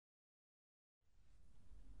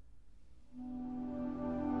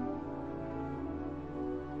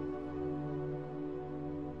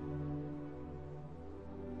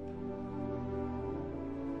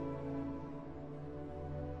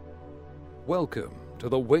Welcome to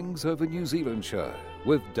the Wings Over New Zealand show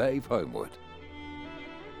with Dave Homewood.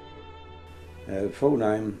 The full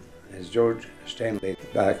name is George Stanley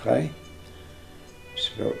Barclay,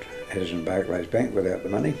 spelt as in Barclay's Bank without the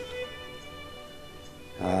money.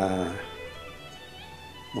 My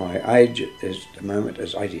age is, at the moment,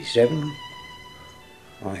 is 87.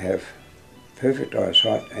 I have perfect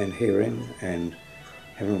eyesight and hearing and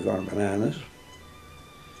haven't gone bananas.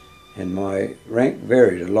 And my rank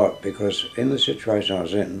varied a lot because in the situation I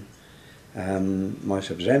was in, my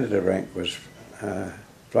substantive rank was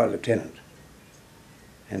flight lieutenant.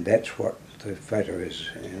 And that's what the photo is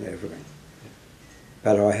and everything.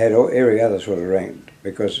 But I had every other sort of rank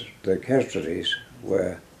because the casualties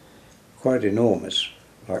were quite enormous.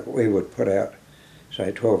 Like we would put out,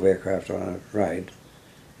 say, 12 aircraft on a raid,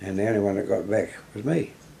 and the only one that got back was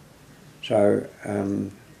me. So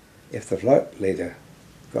if the flight leader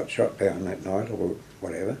got shot down that night or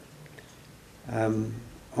whatever,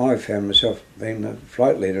 I found myself being the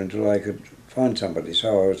flight leader until I could find somebody.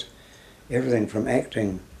 So I was everything from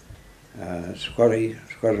acting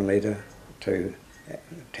squadron leader to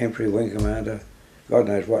temporary wing commander, God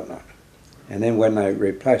knows what not. And then when they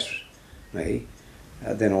replaced me,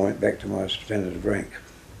 then I went back to my substantive rank.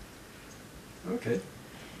 Okay.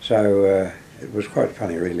 So it was quite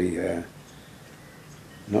funny really,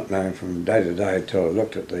 not knowing from day to day until I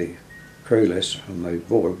looked at the crew list on the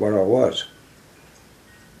board what I was.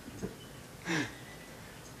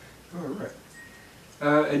 All right.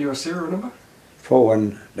 And your serial number?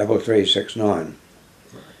 413369.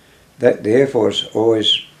 That the Air Force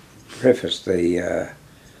always prefaced the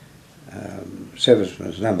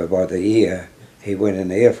serviceman's number by the year he went in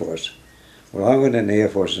the Air Force. Well, I went in the Air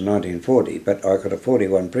Force in 1940, but I got a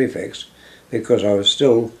 41 prefix because I was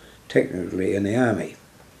still technically in the Army.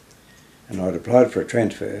 And I'd applied for a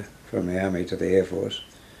transfer from the Army to the Air Force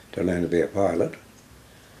to learn to be a pilot.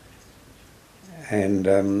 And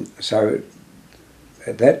so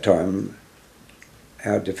at that time,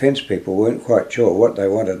 our defence people weren't quite sure what they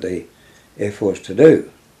wanted the Air Force to do.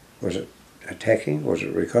 Was it attacking? Was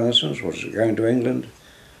it reconnaissance? Was it going to England?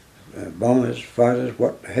 Bombers, fighters,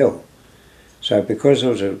 what the hell? So because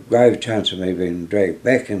there was a grave chance of me being dragged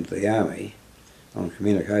back into the Army on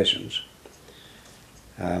communications,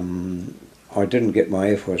 I didn't get my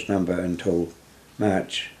Air Force number until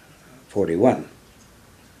March 41.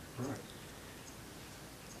 Right.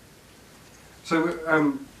 So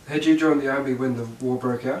had you joined the Army when the war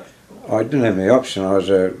broke out? I didn't have any option. I was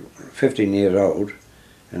 15 years old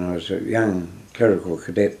and I was a young clerical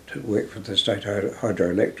cadet who worked for the State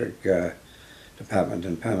Hydroelectric Department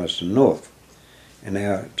in Palmerston North. And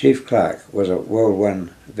our chief clerk was a World War I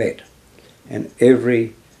vet, and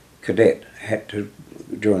every cadet had to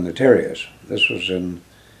join the Terriers. This was in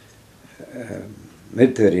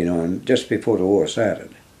mid-39, just before the war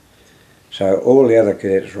started. So all the other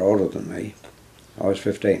cadets were older than me. I was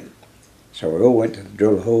 15. So we all went to the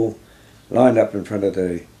drill hall, lined up in front of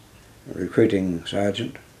the recruiting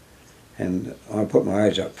sergeant, and I put my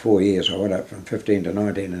age up 4 years. I went up from 15 to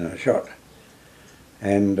 19 in a shot,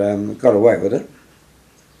 and got away with it.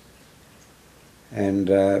 And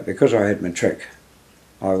because I had my trick,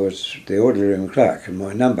 I was the orderly room clerk, and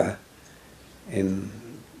my number in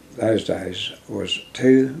those days was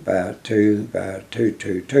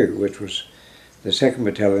 2/2/222, which was the 2nd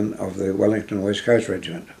Battalion of the Wellington West Coast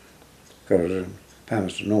Regiment, because it was in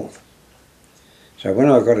Palmerston North. So when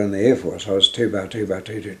I got in the Air Force, I was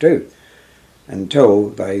 2/2/222, until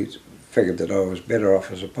they figured that I was better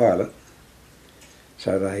off as a pilot,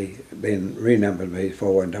 so they then renumbered me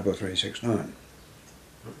 413369.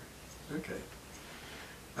 Okay.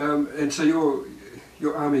 And so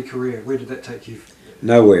your Army career, where did that take you?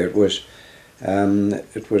 Nowhere. It was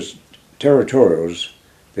territorials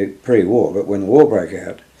pre-war, but when the war broke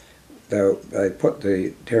out, they put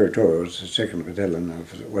the territorials, the 2nd Battalion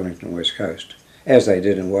of the Wellington West Coast, as they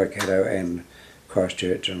did in Waikato and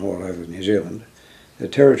Christchurch and all over New Zealand. The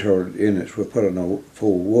territorial units were put on a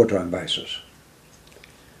full wartime basis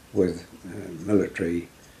with military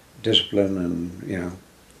discipline, and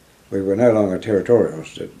we were no longer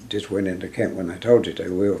territorials that just went into camp when they told you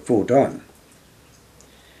to. We were full-time.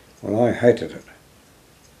 Well, I hated it,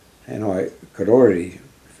 and I could already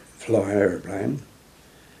fly an aeroplane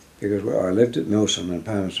because I lived at Milson in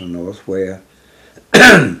Palmerston North, where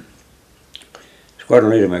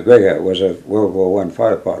Squadron Leader McGregor was a World War I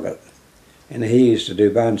fighter pilot, and he used to do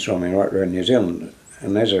barnstorming right around New Zealand.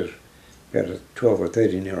 And as about a 12 or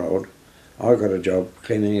 13-year-old, I got a job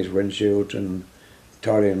cleaning his windshields and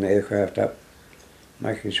tidying the aircraft up,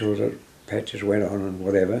 making sure that patches went on and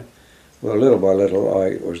whatever. Well, little by little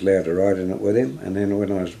I was allowed to ride in it with him, and then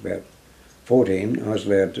when I was about 14 I was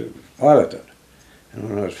allowed to pilot it, and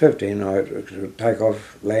when I was 15 I could take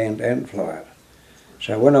off, land and fly it.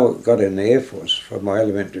 So when I got in the Air Force for my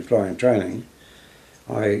elementary flying training,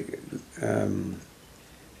 I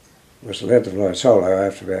was allowed to fly solo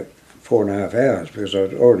after about 4.5 hours, because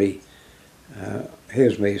I'd already,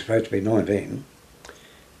 here's me supposed to be 19,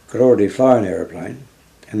 could already fly an aeroplane,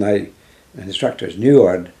 and the instructors knew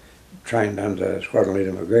I'd trained under Squadron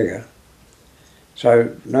Leader McGregor,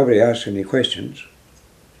 so nobody asked any questions,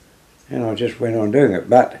 and I just went on doing it.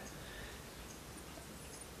 But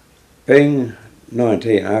being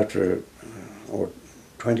 19 after, or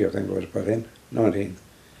 20 I think it was by then, 19,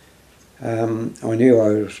 I knew I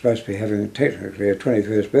was supposed to be having technically a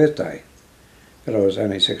 21st birthday, but I was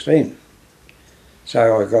only 16.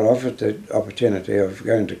 So I got offered the opportunity of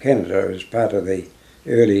going to Canada as part of the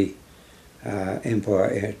early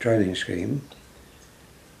Empire Air Training Scheme,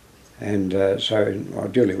 and so I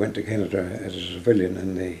duly went to Canada as a civilian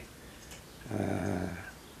in the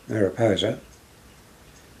Mariposa,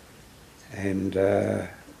 and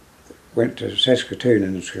went to Saskatoon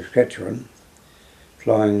in Saskatchewan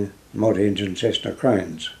flying multi-engine Cessna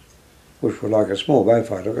Cranes, which were like a small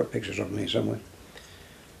Beaufighter. I've got pictures of them here somewhere.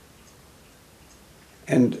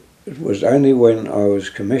 And it was only when I was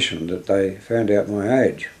commissioned that they found out my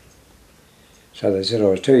age. So they said I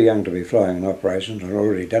was too young to be flying in operations, I'd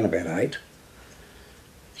already done about 8.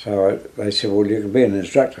 So they said, well, you can be an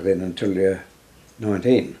instructor then until you're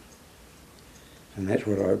 19. And that's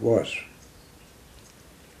what I was.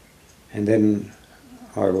 And then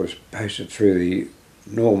I was posted through the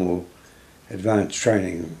normal advanced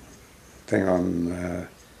training thing on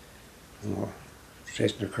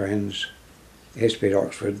Cessna Cranes, airspeed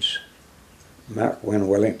Oxfords, Mark 1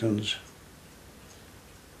 Wellingtons,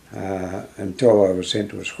 until I was sent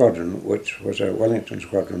to a squadron, which was a Wellington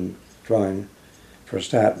squadron flying for a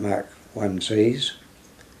start Mark 1Cs.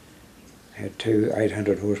 Had 2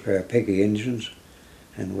 800 horsepower Peggy engines,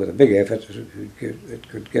 and with a big effort it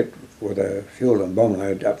could get with a fuel and bomb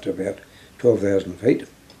load up to about 12,000 feet.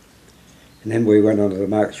 And then we went on to the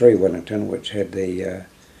Mark 3 Wellington, which had the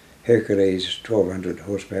Hercules 1200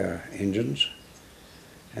 horsepower engines,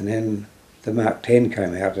 and then the Mark 10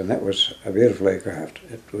 came out, and that was a beautiful aircraft.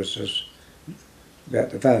 It was just about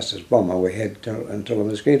the fastest bomber we had until the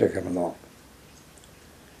Mosquito came along.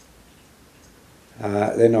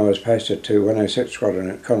 Then I was posted to 106 Squadron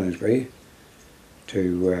at Coningsby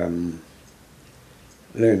to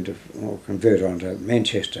learn to convert onto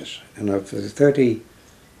Manchesters. And of the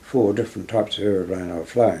 34 different types of aeroplane I've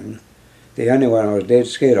flown, the only one I was dead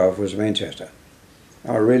scared of was Manchester.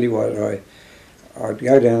 I really was. I'd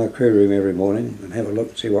go down the crew room every morning and have a look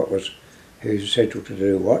and see who's scheduled to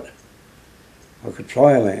do what. I could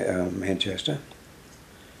fly Manchester,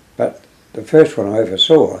 but the first one I ever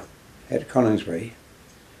saw at Coningsby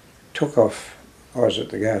took off. I was at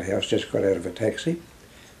the guardhouse, just got out of a taxi,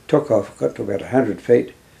 took off, got to about 100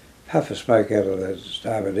 feet, puff of smoke out of the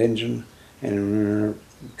starboard engine, and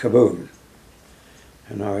kaboom.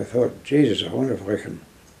 And I thought, Jesus, I wonder if I can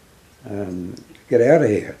get out of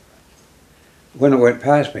here. When it went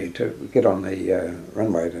past me to get on the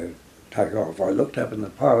runway to take off, I looked up and the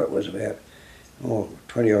pilot was about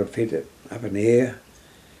 20 odd feet up in the air.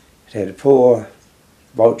 It had 4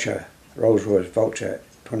 Vulture, Rolls-Royce Vulture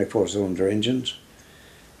 24-cylinder engines,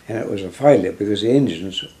 and it was a failure because the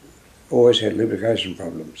engines always had lubrication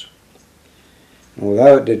problems. And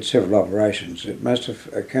although it did several operations, it must have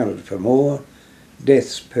accounted for more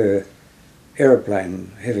deaths per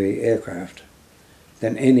aeroplane, heavy aircraft,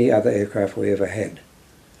 than any other aircraft we ever had.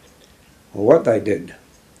 Well, what they did,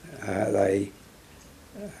 they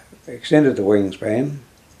extended the wingspan,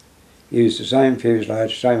 used the same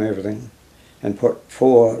fuselage, same everything, and put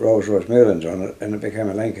 4 Rolls-Royce Merlins on it, and it became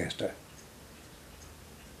a Lancaster.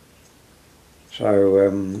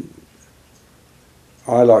 So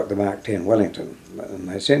I liked the Mark 10 Wellington, and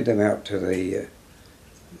they sent them out to the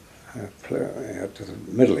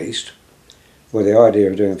Middle East with the idea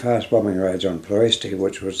of doing fast bombing raids on Ploesti,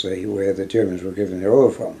 which was where the Germans were getting their oil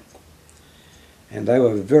from. And they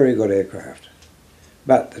were very good aircraft.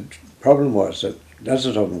 But the problem was that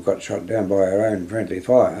dozens of them got shot down by our own friendly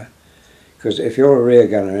fire, because if you're a rear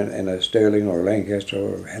gunner in a Stirling or a Lancaster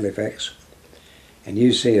or a Halifax, and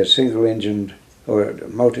you see a single-engined or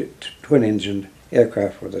a twin-engined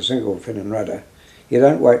aircraft with a single fin and rudder, you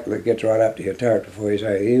don't wait till it gets right up to your turret before you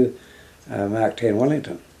say, "You, Mark 10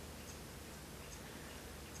 Wellington."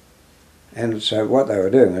 And so what they were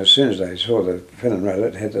doing, as soon as they saw the fin and rudder,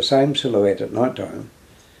 it had the same silhouette at night time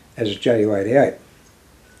as a Ju-88.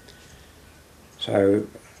 So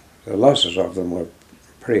the losses of them were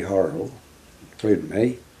pretty horrible, including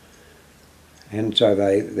me. And so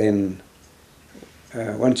they then,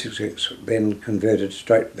 166 then converted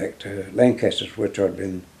straight back to Lancasters, which I'd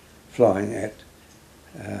been flying at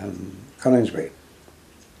Coningsby.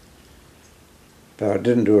 But I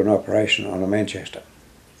didn't do an operation on a Manchester.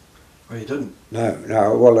 Oh, you didn't? No,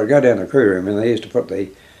 no. Well, I'd go down the crew room and they used to put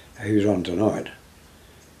the who's on tonight.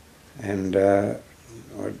 And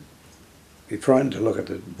I'd be frightened to look at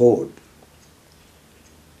the board.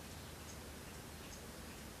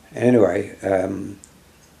 Anyway,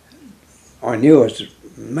 I knew I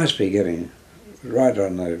must be getting right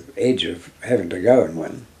on the edge of having to go in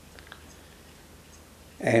one.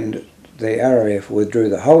 And the RAF withdrew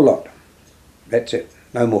the whole lot. That's it,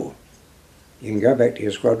 no more. You can go back to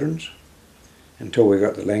your squadrons until we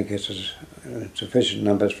got the Lancasters sufficient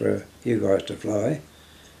numbers for you guys to fly.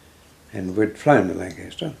 And we'd flown the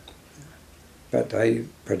Lancaster, but the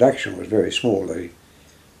production was very small. The,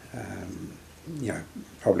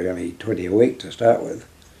 probably only 20 a week to start with.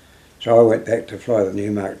 So I went back to fly the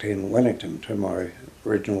new Mark 10 Wellington to my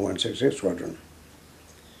original 166 squadron.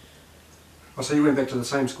 Oh, so you went back to the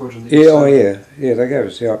same squadron that Yeah, you oh started? yeah, they gave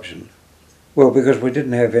us the option. Well, because we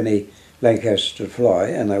didn't have any Lancasters to fly,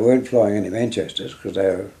 and they weren't flying any Manchesters because they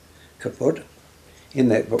were kaput. In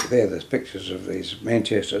that book there, there's pictures of these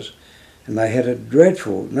Manchesters, and they had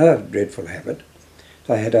another dreadful habit.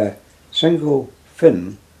 They had a single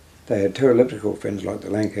fin. They had two elliptical fins like the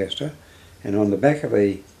Lancaster, and on the back of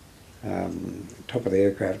the top of the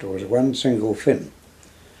aircraft was one single fin.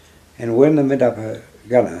 And when the mid-upper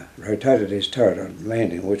gunner rotated his turret on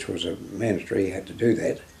landing, which was a mandatory, he had to do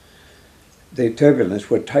that, the turbulence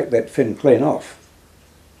would take that fin clean off.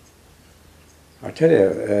 I tell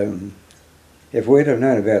you, if we'd have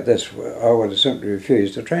known about this, I would have simply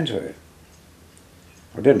refused to transfer.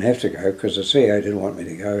 I didn't have to go because the CA didn't want me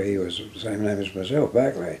to go. He was the same name as myself,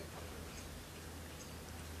 Barclay.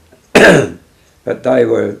 But I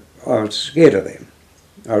was scared of them.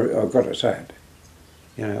 I've got to say it.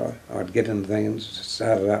 You know, I'd get in the thing and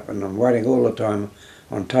start it up, and I'm waiting all the time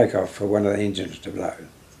on takeoff for one of the engines to blow.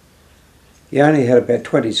 You only had about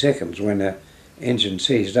 20 seconds when the engine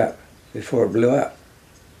seized up before it blew up.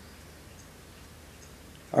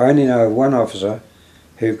 I only know of one officer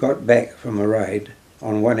who got back from a raid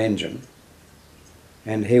on one engine,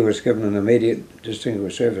 and he was given an immediate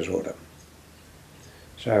distinguished service order.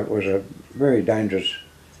 So it was a very dangerous,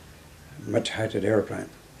 much hated aeroplane.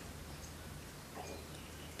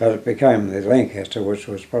 But it became the Lancaster, which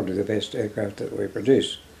was probably the best aircraft that we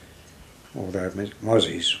produced, although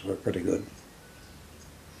Mozzies were pretty good.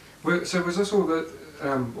 Well, so was this all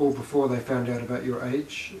before they found out about your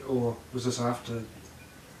age, or was this after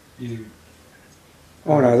you?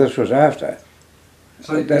 Oh no, this was after.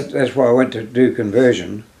 So That's why I went to do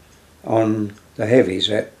conversion on the heavies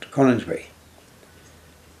at Coningsby.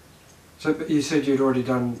 So, but you said you'd already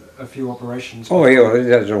done a few operations. Oh yeah, well,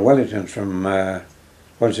 that was a Wellington from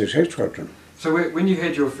 166 Squadron. So when you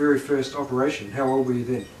had your very first operation, how old were you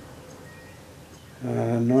then?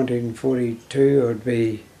 1942,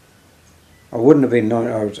 I wouldn't have been 9,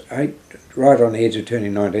 I was 8, right on the edge of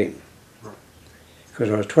turning 19. Right.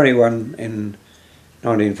 Because I was 21 in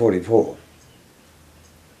 1944.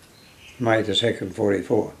 May the 2nd,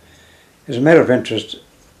 44. As a matter of interest,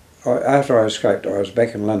 after I escaped, I was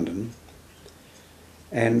back in London,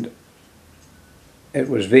 and it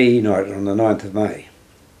was VE night on the 9th of May.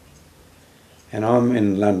 And I'm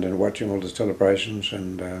in London watching all the celebrations,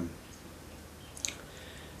 and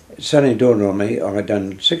it suddenly dawned on me I had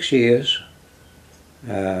done 6 years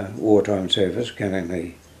wartime service, counting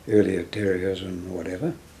the earlier Terriers and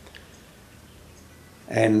whatever,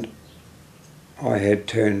 and I had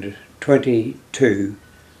turned 22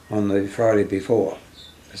 on the Friday before,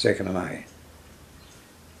 the 2nd of May.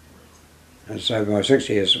 And so my 6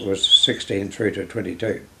 years was 16 through to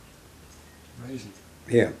 22. Amazing.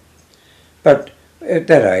 Yeah. But at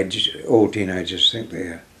that age, all teenagers think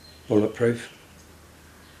they're bulletproof.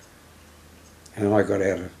 And I got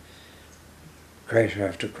out of crash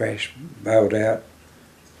after crash, bailed out,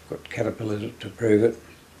 got caterpillars to prove it.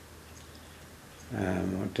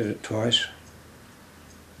 I did it twice.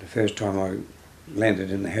 The first time I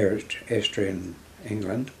landed in the Harwich Estuary in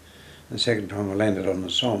England. The second time I landed on the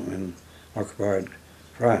Somme in occupied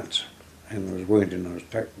France and was wounded and I was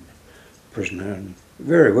taken prisoner and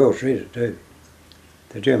very well treated too.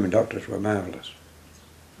 The German doctors were marvellous.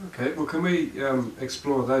 Okay, well can we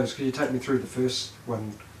explore those? Can you take me through the first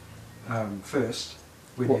one first?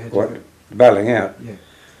 When you had What? Bailing out? Yeah.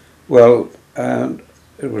 Well,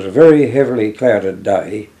 it was a very heavily clouded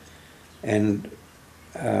day, and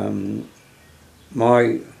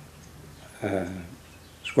my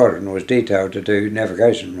squadron was detailed to do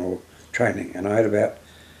navigation or training, and I had about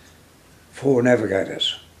 4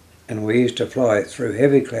 navigators, and we used to fly through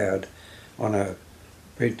heavy cloud on a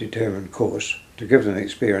predetermined course to give them the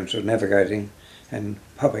experience of navigating and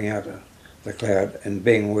popping out of the cloud and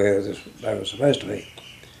being where they were supposed to be.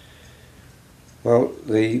 Well,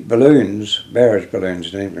 the balloons, barrage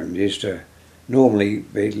balloons in England, used to normally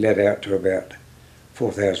be let out to about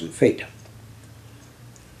 4,000 feet.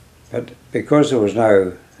 But because there was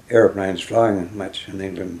no aeroplanes flying much in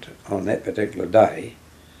England on that particular day,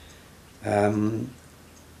 I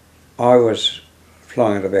was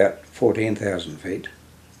flying at about 14,000 feet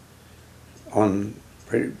on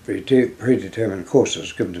predetermined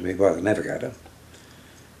courses given to me by the navigator.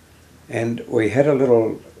 And we had a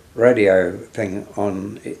little radio thing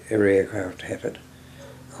on every aircraft had it,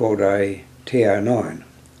 called a TO9,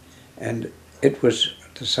 and it was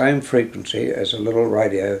the same frequency as a little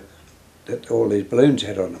radio that all these balloons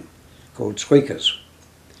had on them, called squeakers,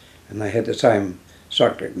 and they had the same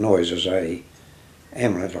cyclic noise as a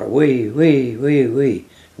ambulance, like wee, wee, wee, wee.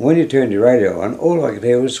 And when you turned your radio on, all I could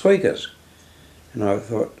hear was squeakers, and I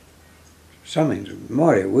thought, something's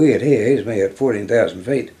mighty weird here. Here's me at 14,000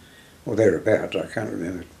 feet, or thereabouts, I can't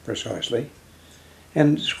remember precisely,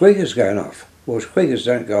 and squeakers going off. Well, squeakers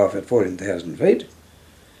don't go off at 14,000 feet.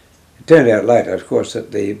 It turned out later, of course,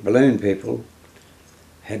 that the balloon people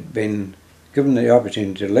had been given the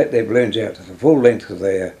opportunity to let their balloons out to the full length of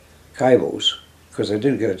their cables, because they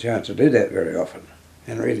didn't get a chance to do that very often,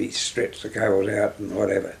 and really stretch the cables out and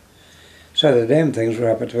whatever. So the damn things were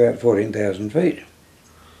up at about 14,000 feet.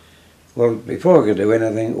 Well, before I could do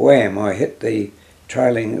anything, wham, I hit the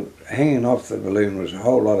trailing, hanging off the balloon was a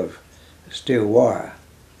whole lot of steel wire,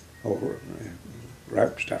 or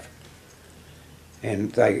rope stuff.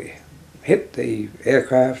 And they hit the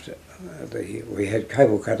aircraft, we had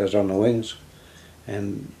cable cutters on the wings,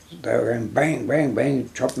 and they were going bang, bang, bang,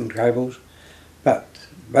 chopping cables, but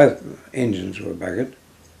both engines were buggered.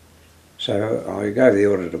 So I gave the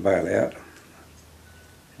order to bail out,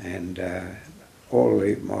 and I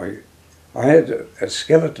had a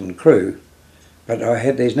skeleton crew, but I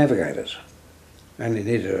had these navigators. I only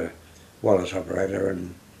needed a Wallace operator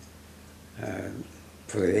and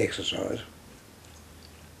for the exercise.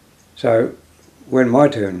 So when my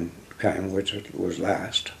turn came, which it was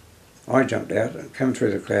last, I jumped out and came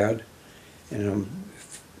through the cloud, and I'm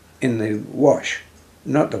in the wash,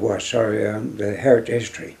 not the wash, sorry, the Harwich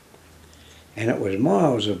estuary, and it was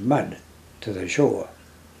miles of mud to the shore,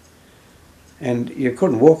 and you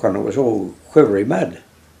couldn't walk on it. It was all quivery mud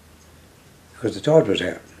because the tide was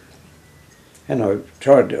out. And I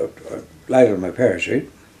tried to laid on my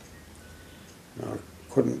parachute. I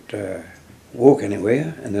couldn't walk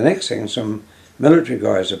anywhere, and the next thing, some military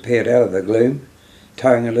guys appeared out of the gloom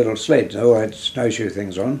towing a little sled. They all had snowshoe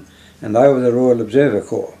things on, and they were the Royal Observer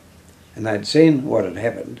Corps, and they'd seen what had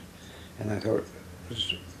happened, and they thought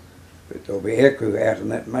there'll be aircrew out in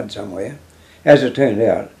that mud somewhere. As it turned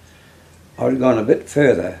out, I'd gone a bit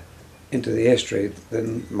further into the estuary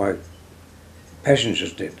than my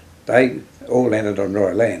passengers did. They all landed on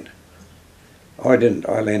dry land. I didn't.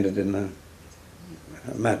 I landed in the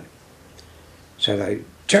mud. So they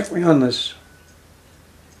chucked me on this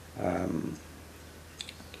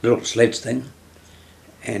little sledge thing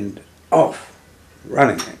and off,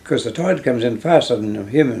 running, because the tide comes in faster than a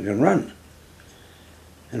human can run.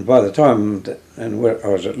 And by the time I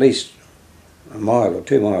was at least a mile or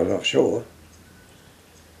 2 miles offshore,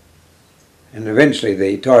 and eventually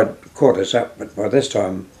the tide caught us up, but by this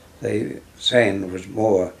time the sand was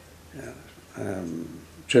more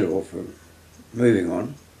suitable for moving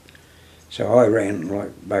on. So I ran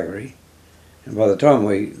like buggery, and by the time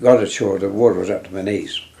we got ashore the water was up to my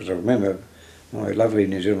knees, because I remember my lovely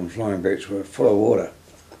New Zealand flying boots were full of water.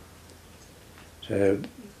 So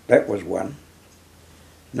that was one.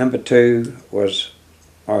 Number two was,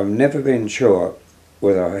 I've never been sure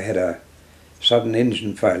whether I had a sudden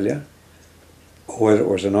engine failure or whether it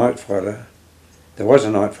was a night fighter. There was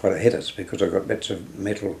a night fighter hit us because I got bits of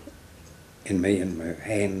metal in me and my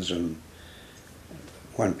hands, and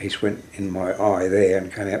one piece went in my eye there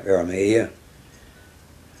and came out behind my ear.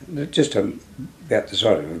 Just about the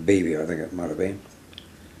size of a BB, I think it might have been.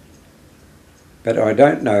 But I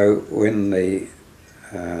don't know when the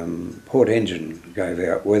port engine gave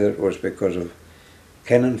out, whether it was because of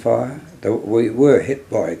cannon fire. We were hit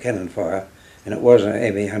by cannon fire, and it was an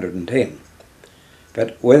ME-110.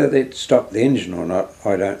 But whether it stopped the engine or not,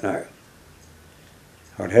 I don't know.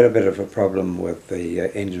 I'd had a bit of a problem with the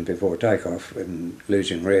engine before takeoff and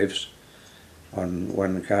losing revs on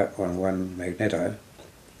one magneto,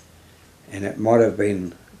 and it might have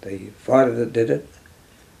been the fighter that did it.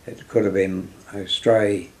 It could have been a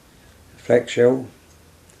stray flak shell,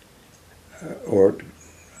 or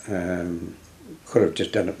could have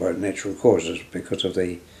just done it by natural causes because of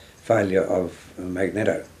the failure of a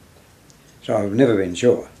magneto. So I've never been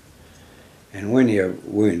sure. And when you're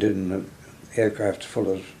wounded and the aircraft's full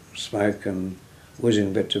of smoke and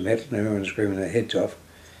whizzing bits of metal and everyone's screaming their heads off,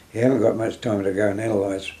 you haven't got much time to go and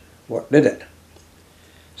analyse what did it.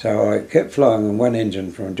 So I kept flying on one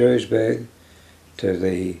engine from Duisburg to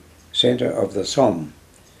the centre of the Somme,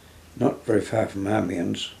 not very far from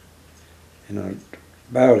Amiens, and I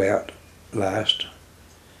bailed out last,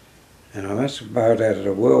 and I must have bailed out at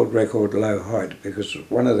a world record low height because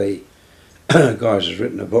one of the guys has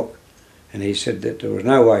written a book and he said that there was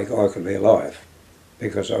no way I could be alive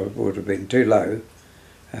because I would have been too low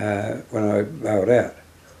when I bailed out.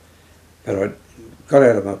 But I got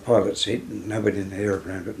out of my pilot seat, nobody in the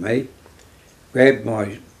aeroplane but me, grabbed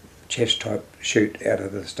my chest type chute out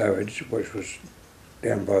of the stowage, which was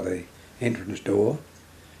down by the entrance door.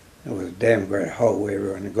 There was a damn great hole where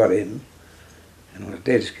everyone got in, and I was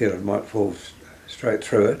dead scared I might fall straight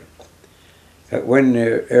through it. But when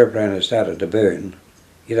the aeroplane has started to burn,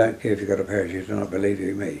 you don't care if you've got a parachute or not, believe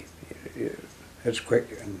you me. It's quick.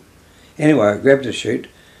 And anyway, I grabbed the chute,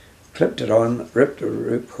 clipped it on, ripped the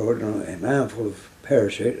ripcord and an armful of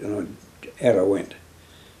parachute, and out I went.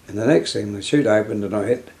 And the next thing, the chute opened and I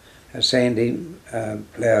hit a sandy,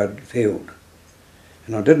 ploughed field.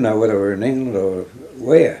 And I didn't know whether we were in England or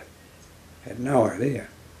where. I had no idea.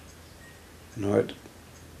 And I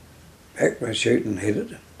packed my chute and hit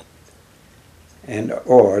it. And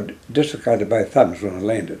I dislocated both thumbs when I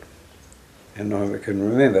landed. And I can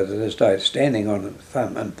remember to this day standing on the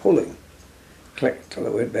thumb and pulling, click, till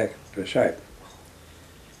it went back to shape.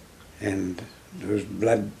 And there was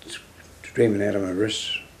blood streaming out of my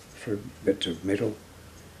wrists through bits of metal.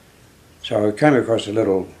 So I came across a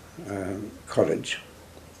little cottage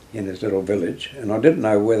in this little village, and I didn't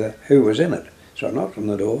know who was in it. So I knocked on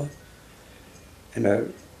the door, and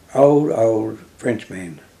an old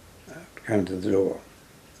Frenchman came to the door.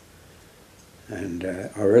 And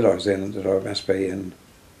I realised then that I must be in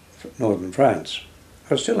northern France.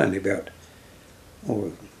 I was still only about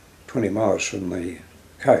 20 miles from the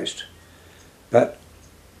coast, but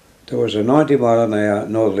there was a 90-mile-an-hour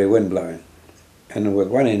northerly wind blowing, and with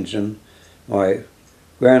one engine my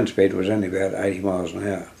ground speed was only about 80 miles an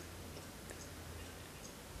hour.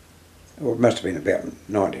 Well, it must have been about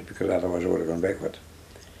 90 because otherwise I would have gone backwards.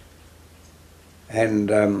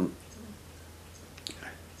 And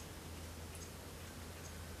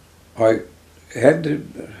I had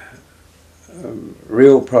the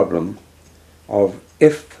real problem of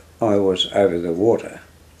if I was over the water,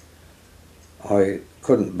 I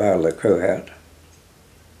couldn't bail the crew out,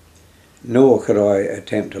 nor could I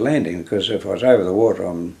attempt a landing, because if I was over the water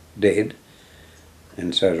I'm dead,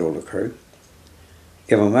 and so is all the crew.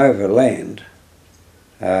 If I'm over land,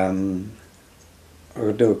 I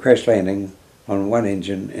could do a crash landing on one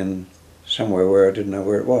engine in somewhere where I didn't know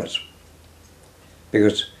where it was.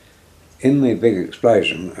 Because in the big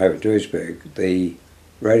explosion over Duisburg, the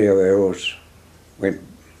radio arrows went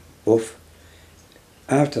boof.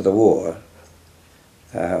 After the war,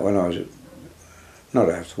 when I was, not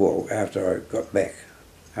after the war, after I got back,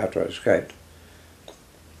 after I escaped,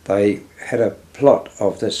 they had a plot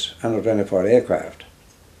of this unidentified aircraft.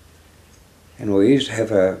 And we used to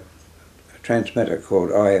have a transmitter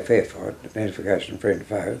called IFF, Identification Friend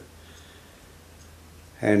Foe,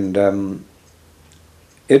 and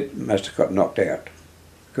it must have got knocked out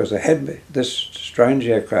because they had this strange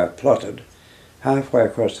aircraft plotted halfway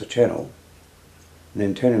across the channel and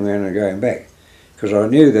then turning around and going back, because I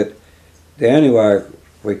knew that the only way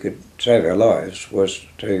we could save our lives was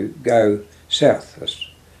to go south,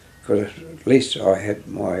 because at least I had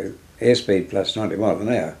my airspeed plus 90 miles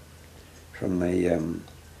an hour from the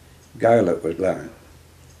gale that was blowing.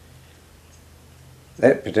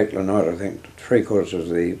 That particular night, I think 3/4 of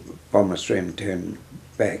the bomber stream turned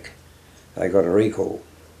back. They got a recall,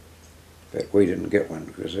 but we didn't get one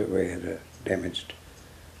because we had a damaged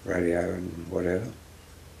radio and whatever.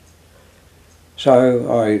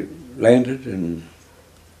 So I landed and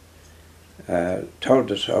told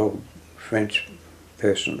this old French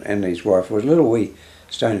person and his wife, it was a little wee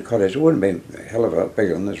stone cottage, it wouldn't be a hell of a lot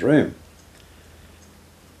bigger than this room.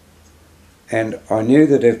 And I knew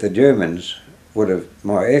that if the Germans would have,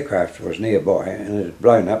 my aircraft was nearby and it had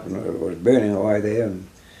blown up and it was burning away there and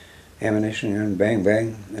ammunition and bang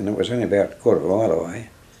bang, and it was only about 1/4 mile away,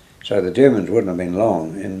 so the Germans wouldn't have been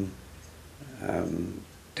long in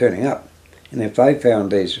turning up. And if they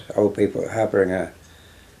found these old people harbouring an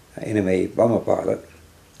enemy bomber pilot,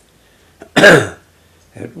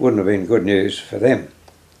 it wouldn't have been good news for them.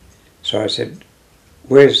 So I said,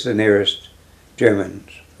 where's the nearest Germans?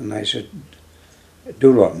 And they said,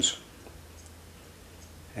 Dulons.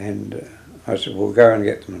 And I said, well, go and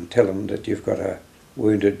get them and tell them that you've got a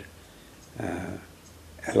wounded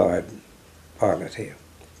Allied pilot here,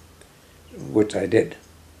 which they did.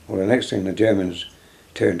 Well, the next thing, the Germans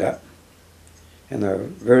turned up, and they were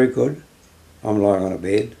very good. I'm lying on a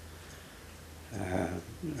bed,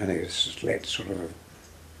 and it was that sort of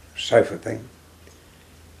a sofa thing.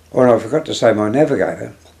 Oh, and I forgot to say, my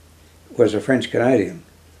navigator was a French-Canadian,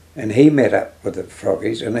 and he met up with the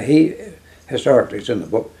Froggies, and he, historically it's in the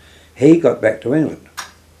book, he got back to England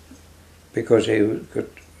because he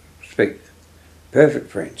could speak perfect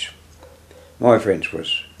French. My French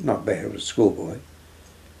was not bad, it was a schoolboy.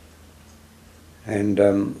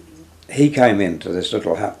 And he came into this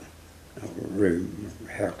little hut, room,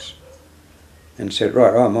 house, and said,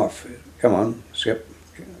 right, I'm off, come on, Skip,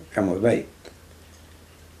 come with me.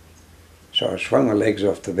 So I swung my legs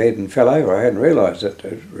off the bed and fell over. I hadn't realised that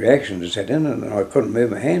the reaction had set in, and I couldn't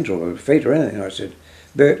move my hands or my feet or anything. I said,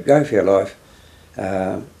 Bert, go for your life,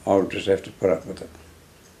 I'll just have to put up with it.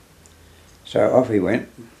 So off he went,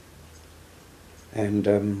 and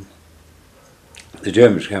the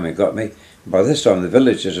Germans came and got me. By this time the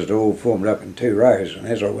villages had all formed up in 2 rows, and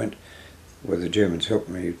as I went, with the Germans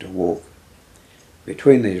helping me to walk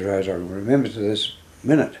between these rows, I remember to this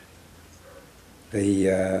minute,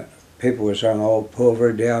 the people were saying, oh,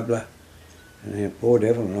 pauvre diable, and then, poor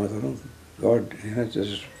devil, and I thought, oh, God, you know, this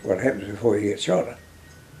is what happens before you get shot.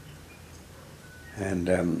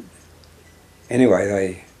 And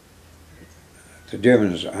anyway, the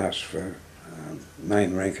Germans asked for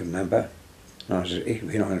name, rank and number, and I said, ich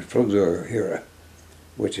bin ein Flugzeugführer,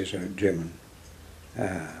 which is a German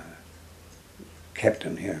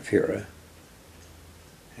captain here, Führer,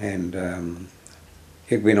 and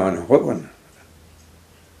ich bin ein Hauptmann.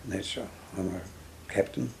 That's I'm a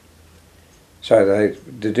captain. So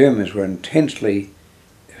the Germans were intensely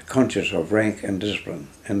conscious of rank and discipline,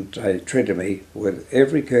 and they treated me with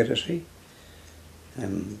every courtesy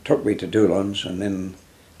and took me to Dulons, and then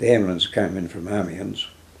the ambulance came in from Amiens,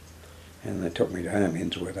 and they took me to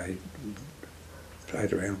Amiens where they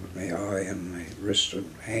played around with my eye and my wrists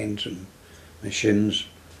and hands and my shins.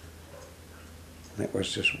 That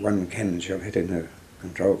was just one cannon shell hitting the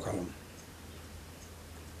control column.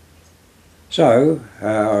 So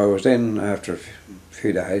I was then, after a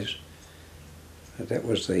few days, that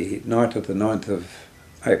was the night of the 9th of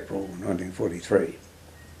April 1943,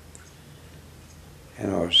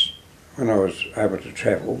 and when I was able to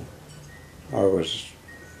travel, I was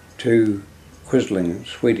 2 quizzling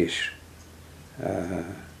Swedish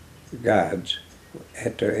guards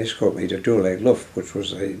had to escort me to Gulag Luft, which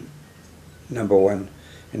was the #1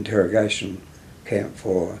 interrogation camp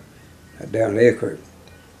for downed aircrew.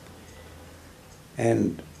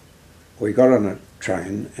 And we got on a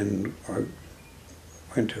train, and I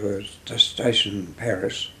went to a station in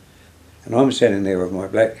Paris, and I'm standing there with my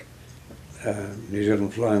black New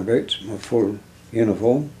Zealand flying boots, my full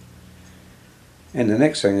uniform, and the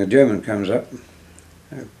next thing a German comes up,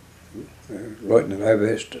 Lieutenant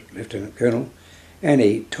Oberst, Lieutenant Colonel, and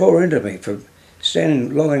he tore into me for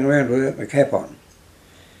lolling around without my cap on.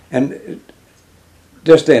 And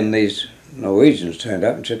just then these Norwegians turned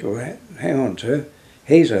up and said, well, hang on, sir,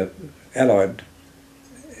 he's a Allied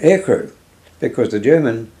aircrew, because the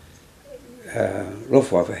German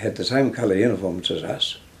Luftwaffe had the same colour uniforms as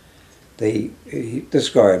us. This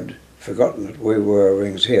guy had forgotten that we wore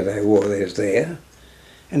rings here, they wore theirs there,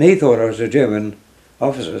 and he thought I was a German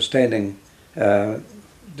officer standing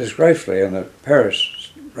disgracefully on the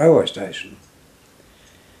Paris railway station.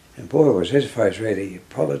 And boy, was his face red. He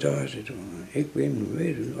apologised. Ich bin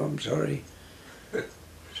red, I'm sorry.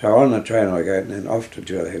 So on the train I go, and then off to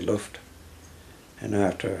Gulag Luft. And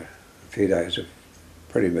after a few days of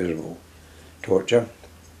pretty miserable torture,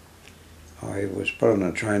 I was put on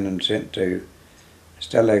a train and sent to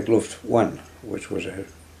Stalag Luft 1, which was a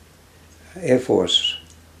Air Force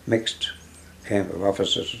mixed camp of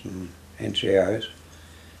officers and NCOs,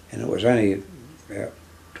 and it was only about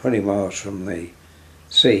 20 miles from the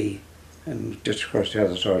sea, and just across the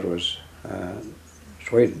other side was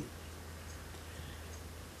Sweden.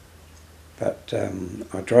 But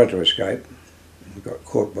I tried to escape and got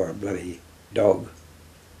caught by a bloody dog,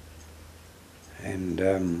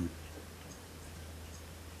 and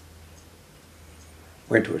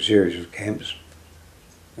went to a series of camps,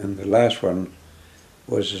 and the last one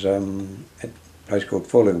was at a place called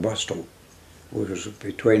Falling-Bostel, which was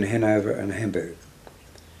between Hanover and Hamburg.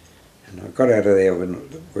 And I got out of there when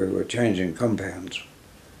we were changing compounds,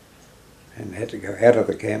 and had to go out of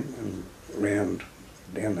the camp and round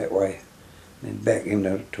down that way, and then back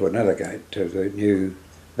into another gate to the new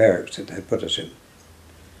barracks that they put us in.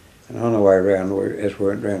 And on the way around, as we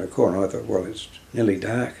went round the corner, I thought, well, it's nearly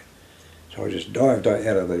dark. So I just dived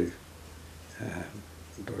out of the,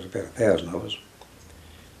 there was about 1,000 of us,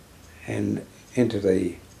 and into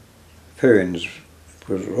the ferns. It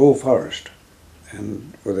was all forest,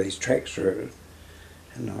 and with these tracks through it.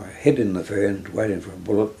 And I hid in the ferns waiting for a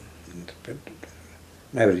bullet, but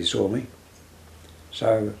nobody saw me.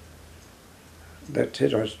 So that's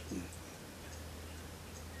it. I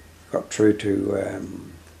got through to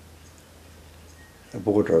the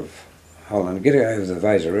border of Holland. Getting over the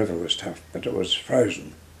Weser River was tough, but it was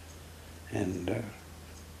frozen, and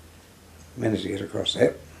managed to get across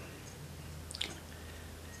that,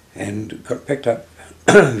 and got picked up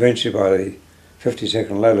eventually by the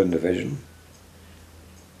 52nd Lowland Division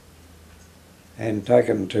and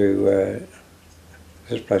taken to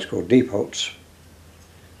this place called Diepholz,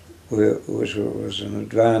 where it was an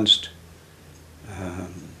advanced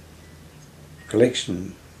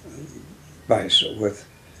collection base with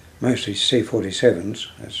mostly C-47s,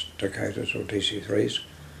 that's Dakotas or DC-3s,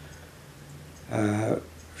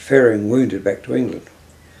 ferrying wounded back to England.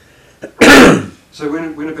 So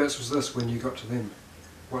whenabouts was this when you got to them?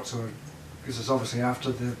 What sort of, because it's obviously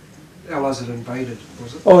after the Allies had invaded,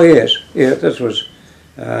 was it? Oh yes, yeah, this was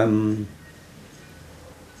the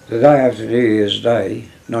day after New Year's Day,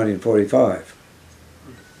 1945.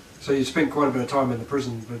 So you spent quite a bit of time in the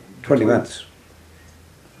prison? But 20 months.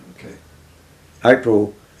 Okay.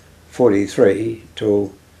 April 43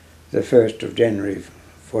 till the 1st of January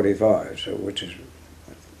 45, so which is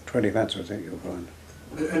 20 months I think you'll find.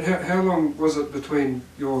 And how long was it between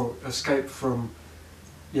your escape from,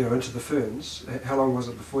 into the ferns? How long was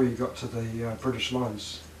it before you got to the British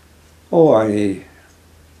lines? Oh, only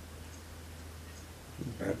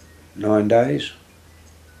about 9 days.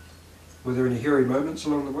 Were there any hairy moments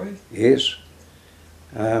along the way? Yes.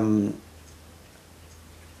 Only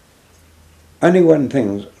one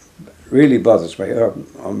thing really bothers me.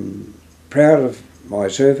 I'm proud of my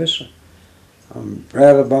service. I'm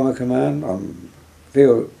proud of Bomber Command. I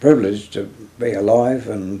feel privileged to be alive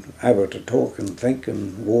and able to talk and think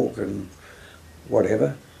and walk and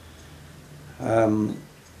whatever.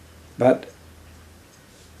 But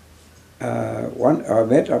I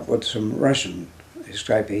met up with some Russian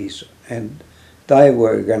escapees, and they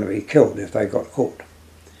were going to be killed if they got caught.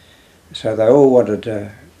 So they all wanted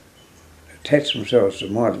to attach themselves to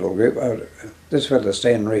my little group. This fellow,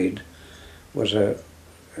 Stan Reed, was an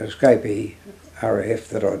escapee RAF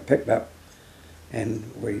that I'd picked up, and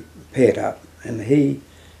we paired up, and he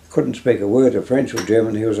couldn't speak a word of French or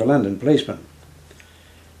German. He was a London policeman,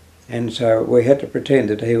 and so we had to pretend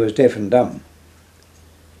that he was deaf and dumb,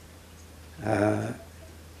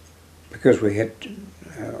 because we had,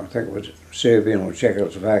 I think it was Serbian or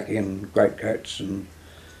Czechoslovakian greatcoats and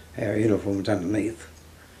our uniforms underneath.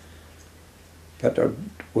 But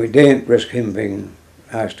we daren't risk him being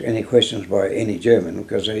asked any questions by any German,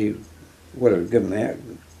 because he would have given out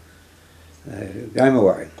game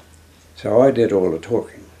away. So I did all the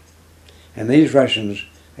talking, and these Russians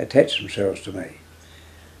attached themselves to me.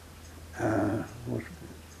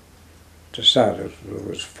 To start, there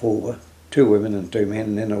was 4, 2 women and 2 men,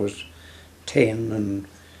 and then there was 10, and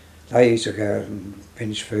they used to go out and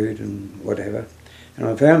pinch food and whatever. And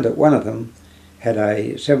I found that one of them had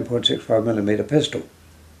a 7.65mm pistol.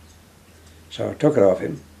 So I took it off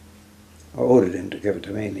him. I ordered him to give it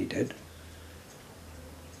to me, and he did.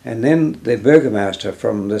 And then the burgomaster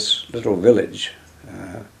from this little village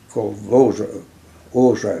called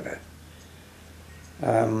Orsrode,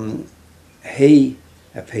 he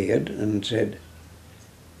appeared and said,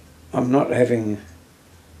 "I'm not having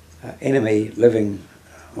enemy living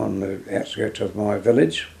on the outskirts of my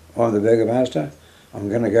village. I'm the burgomaster. I'm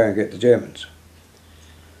going to go and get the Germans."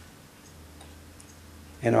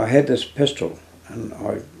 And I had this pistol, and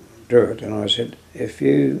I drew it, and I said, "If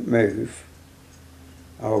you move,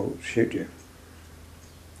 I'll shoot you."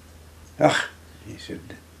 "Ah," he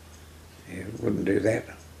said, "you wouldn't do that."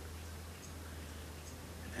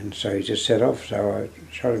 And so he just set off, so I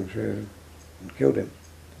shot him through and killed him.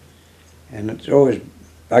 And it's always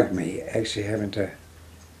bugged me actually having to,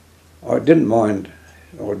 I didn't mind,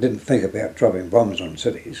 or didn't think about dropping bombs on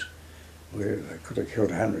cities where they could have killed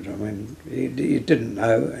 100. I mean, you didn't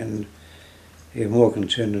know, and you're more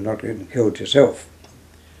concerned in not getting killed yourself.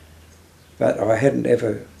 But I hadn't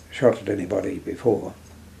ever shot at anybody before,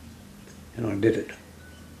 and I did it.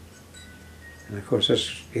 And of course this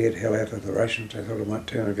scared hell out of the Russians. They thought I might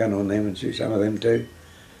turn a gun on them and shoot some of them too.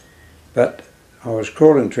 But I was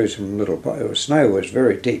crawling through some little, snow was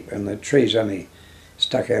very deep, and the trees only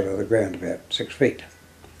stuck out of the ground about 6 feet.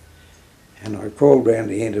 And I crawled round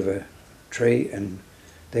the end of a tree, and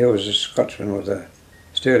there was a Scotsman with a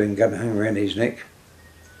Sterling gun hung around his neck,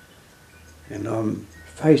 and I'm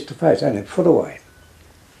face to face, only a foot away.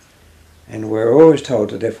 And we're always told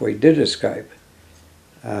that if we did escape,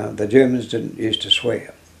 the Germans didn't used to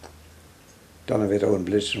swear. Donnerwetter and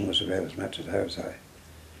Blitzen was about as much as they would say.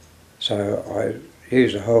 So I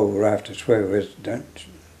used a whole raft of swear words: "Don't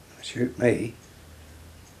shoot me."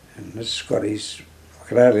 And this Scotty's, I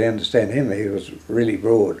could hardly understand him, he was really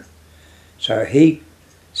broad. So he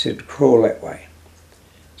said, "Crawl that way."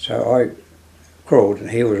 So I crawled,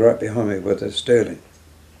 and he was right behind me with a Sterling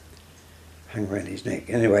hung around his neck.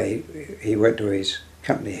 Anyway, he went to his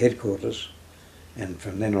company headquarters, and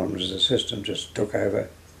from then onwards the system just took over.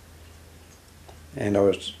 And I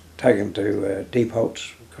was taken to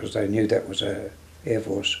depots, because they knew that was a Air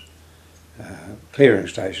Force clearing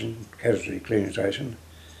station, casualty clearing station.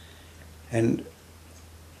 And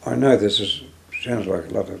I know this sounds like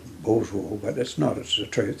a lot of bullshit, but it's not, it's the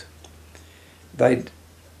truth. They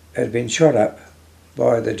had been shot up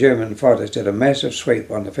by the German fighters, did a massive sweep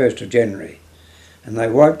on the 1st of January, and they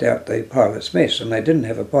wiped out the pilot's mess, and they didn't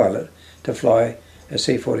have a pilot to fly a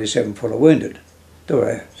C-47 full of wounded. There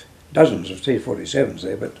were dozens of C-47s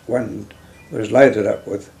there, but one was loaded up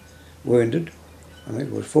with wounded. I think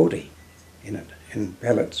it was 40 in it, in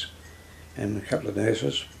pallets, and a couple of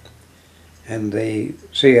nurses. And the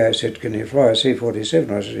CEO said, "Can you fly a C-47?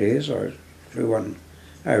 I said, "Yes, I flew one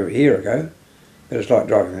over a year ago, but it's like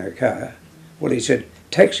driving a car." Well, he said,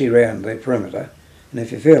 "Taxi round the perimeter, and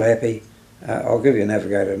if you feel happy, I'll give you a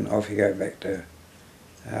navigator, and off you go back to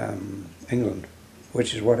England,"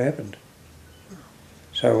 which is what happened.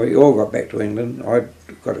 So we all got back to England. I'd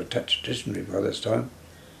got a touch of dysentery by this time,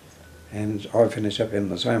 and I finished up in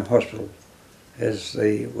the same hospital as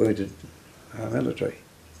the wounded military.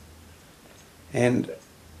 And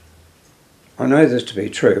I know this to be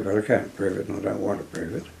true, but I can't prove it, and I don't want to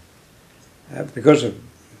prove it. Because of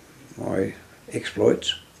my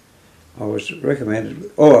exploits, I was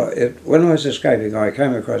recommended, when I was escaping, I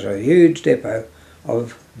came across a huge depot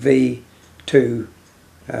of V2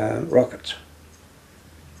 rockets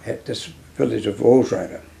at this village of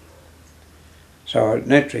Wallsrhoder. So I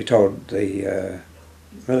naturally told the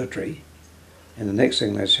military, and the next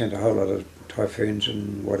thing they sent a whole lot of Typhoons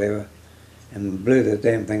and whatever, and blew the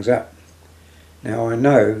damn things up. Now I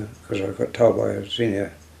know, because I got told by a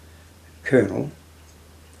senior colonel,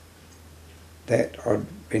 that I'd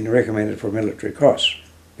been recommended for a military cross,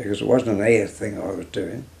 because it wasn't an air thing I was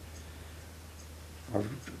doing.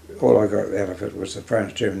 All I got out of it was the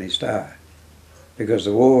France-Germany star, because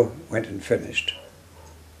the war went and finished,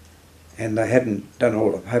 and they hadn't done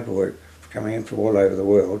all the paperwork coming in from all over the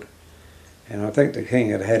world, and I think the king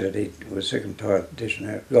had had it. He was sick and tired of dishing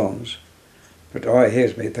out gongs. But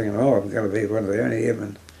here's me thinking, I'm going to be one of the only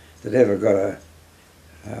airmen that ever got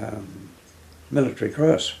a military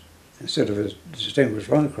cross instead of a Distinguished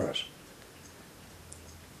Flying Cross.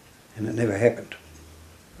 And it never happened.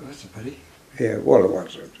 Oh, that's a pity. Yeah, well, it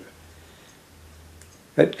was.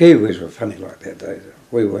 But Kiwis were funny like that.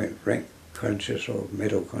 We weren't rank conscious or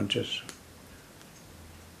medal conscious.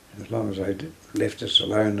 As long as they left us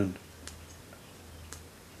alone and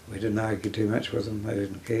we didn't argue too much with them, they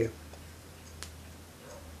didn't care.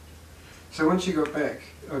 So once you got back,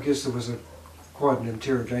 I guess there was quite an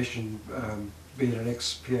interrogation, being an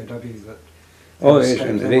ex-POW that Yes, they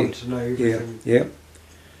indeed. wanted to know everything. Yeah.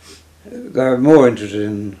 They were more interested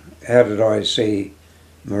in how did I see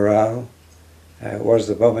morale, was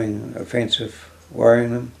the bombing offensive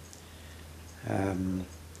worrying them, and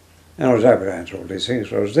I was able to answer all these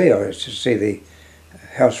things. I was there, I used to see the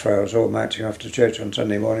house frails all marching off to church on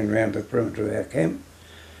Sunday morning round the perimeter of our camp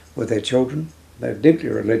with their children. They were deeply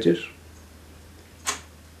religious.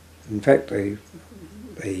 In fact, the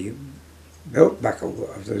belt buckle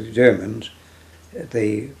of the Germans,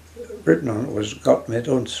 the written on it was "Gott mit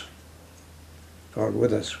uns," God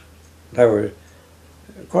with us. They were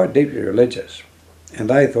quite deeply religious, and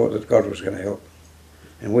they thought that God was going to help,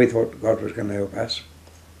 and we thought God was going to help us.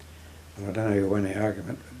 And I don't know who won the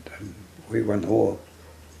argument, but we won the war.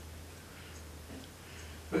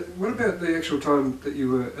 But what about the actual time that you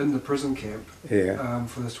were in the prison camp? Yeah.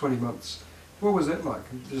 For those 20 months? What was that like?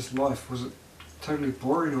 Just life, was it totally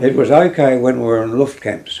boring? Or It was okay when we were in Luft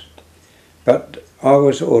camps, but I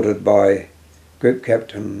was ordered by Group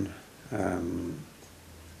Captain, I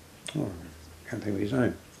can't think of his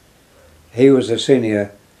name. He was a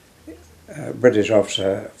senior British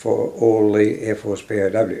officer for all the Air Force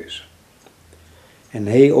POWs, and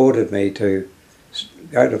he ordered me to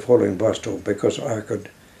go to Falling Bostel because I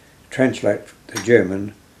could translate the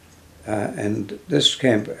German, and this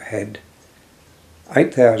camp had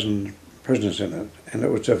 8,000 prisoners in it, and it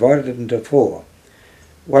was divided into four.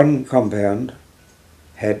 One compound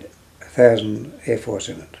had 1,000 Air Force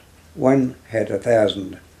in it, one had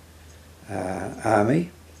 1,000 Army,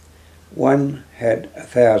 one had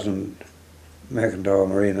 1,000 Mercantile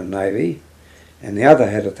Marine and Navy, and the other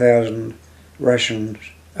had 1,000 Russians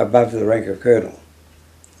above the rank of colonel.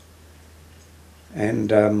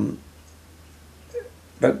 And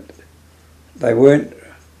but they weren't.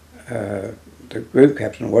 The group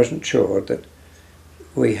captain wasn't sure that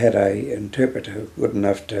we had an interpreter good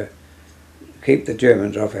enough to keep the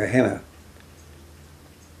Germans off our hammer.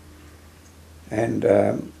 And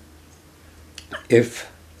if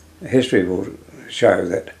history will show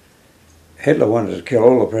that Hitler wanted to kill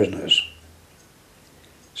all the prisoners,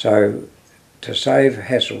 so to save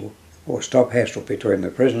hassle or stop hassle between the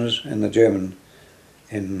prisoners and the German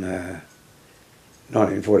in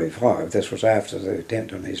 1945, this was after the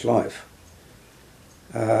attempt on his life,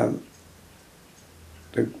 the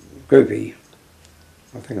groupie,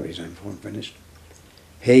 I'll think of his name before I'm finished,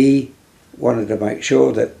 he wanted to make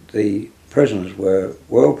sure that the prisoners were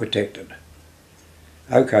well protected.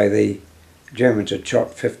 Okay, the Germans had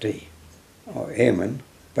shot 50 airmen,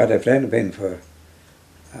 but if it hadn't been for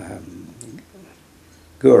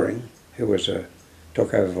Goering, who was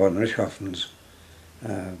took over von Richthofen's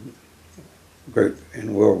group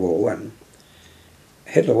in World War I,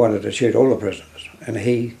 Hitler wanted to shoot all the prisoners, and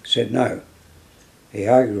he said no. He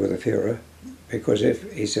argued with the Führer because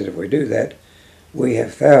he said if we do that, we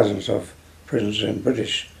have thousands of prisoners in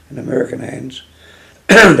British and American hands,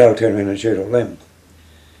 they'll turn around and shoot all them.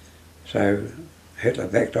 So Hitler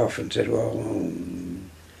backed off and said, well,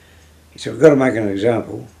 he said, we've got to make an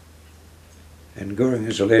example. And Goering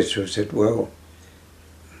is alleged to have said, well,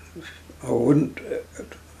 I wouldn't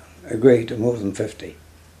agree to more than 50.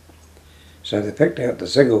 So they picked out the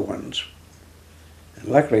single ones. And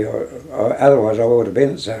luckily, otherwise I would have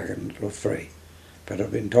been at Sergeant Luft 3. But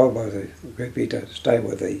I've been told by the groupie to stay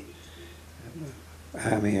with the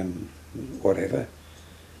Army and whatever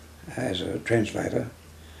as a translator.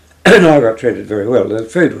 And I got treated very well. The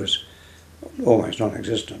food was almost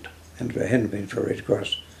non-existent. And if it hadn't been for Red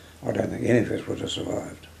Cross, I don't think any of us would have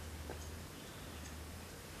survived.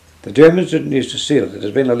 The Germans didn't use to seal it. It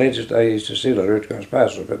has been alleged that they used to seal the Red Cross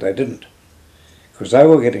parcels, but they didn't, because they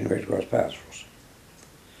were getting Red Cross parcels.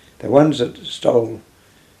 The ones that stole,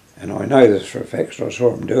 and I know this for a fact, so I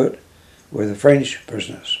saw them do it, were the French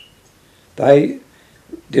prisoners. They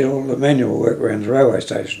did all the manual work around the railway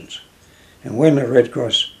stations, and when the Red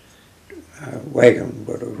Cross wagon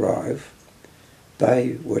would arrive,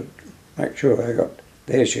 they would make sure they got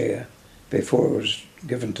their share before it was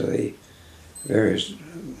given to the various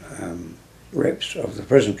reps of the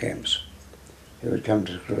prison camps who would come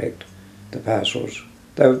to collect the parcels.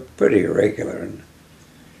 They were pretty irregular, and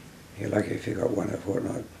you're lucky if you got one a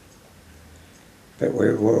fortnight. But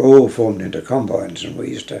we were all formed into combines, and we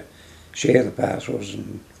used to share the parcels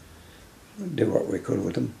and do what we could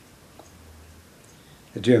with them.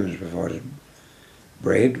 The Germans provided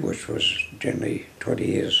bread, which was generally 20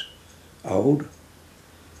 years old.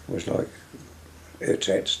 It was like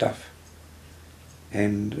ersatz stuff.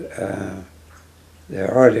 And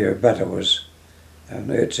their idea of butter was an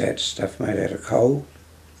ersatz stuff made out of coal.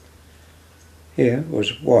 Yeah, it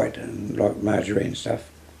was white and like margarine stuff.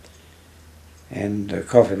 And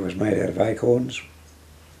coffee was made out of acorns.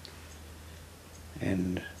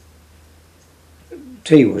 And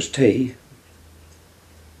tea was tea,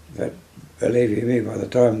 but believe you me, by the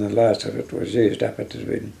time the last of it was used up, it had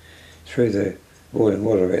been through the boiling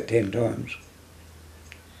water about 10 times.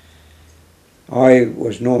 I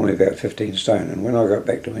was normally about 15 stone, and when I got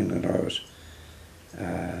back to England I was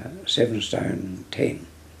 7 stone 10,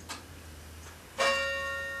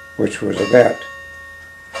 which was about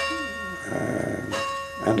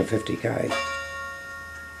under 50 kg.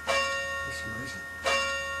 That's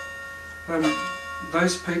amazing.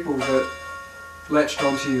 Those people that latched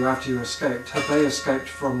onto you after you escaped, had they escaped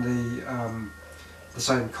from the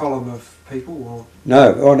same column of people, or?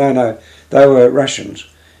 No, oh no, they were Russians,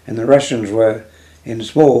 and the Russians were in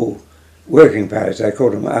small working parties. They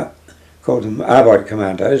called them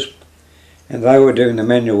Arbeitkommandos, and they were doing the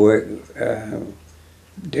manual work,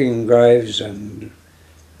 digging graves and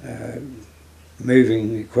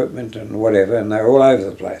moving equipment and whatever, and they were all over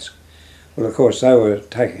the place. Well, of course, they were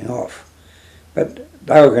taking off, but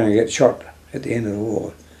they were going to get shot at the end of the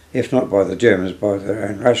war, if not by the Germans, by their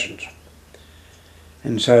own Russians.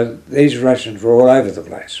 And so these Russians were all over the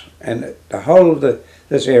place, and the whole of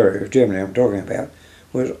this area of Germany I'm talking about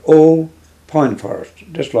was all pine forest,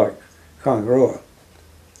 just like Kaingaroa.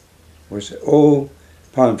 It was all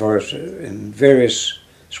pine forest in various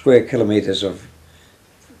square kilometres of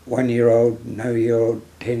 1-year-old, no year old,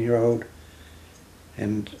 10-year-old,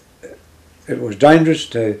 and it was dangerous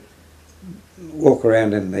to walk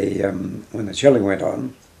around in the when the shelling went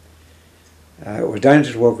on. It was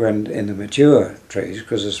dangerous to walk around in the mature trees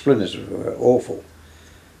because the splinters were awful.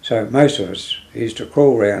 So most of us used to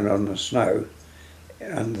crawl around on the snow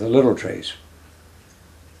under the little trees.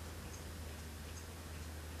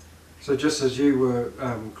 So just as you were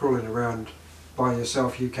crawling around by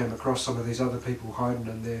yourself, you came across some of these other people hiding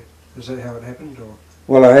in there. Is that how it happened, or?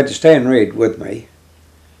 Well, I had Stan Reed with me,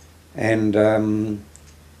 and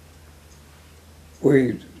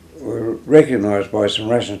we were recognised by some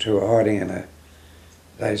Russians who were hiding in a.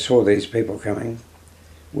 They saw these people coming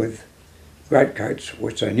with greatcoats,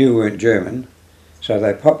 which they knew weren't German, so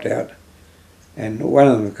they popped out, and one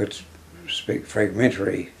of them could speak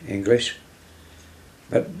fragmentary English,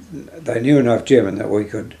 but they knew enough German that we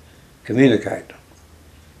could communicate.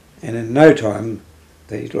 And in no time,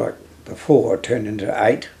 the 4 turned into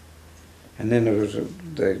 8, and then there was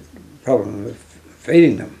the problem of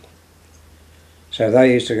feeding them. So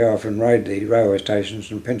they used to go off and raid the railway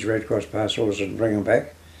stations and pinch Red Cross parcels and bring them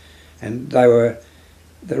back. And the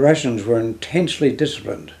Russians were intensely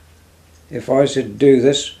disciplined. If I said do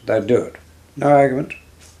this, they'd do it. No argument.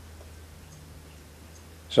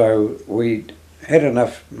 So we had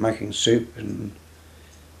enough making soup, and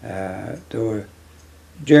there were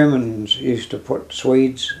Germans used to put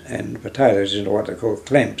Swedes and potatoes into what they call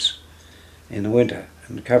clamps in the winter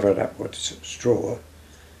and cover it up with straw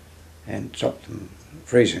and stop them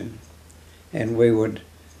freezing, and we would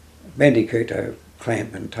bandicoot a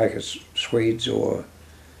clamp and take us Swedes or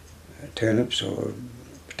turnips or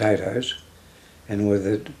potatoes, and with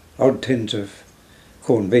the odd tins of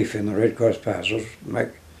corned beef in the Red Cross parcels make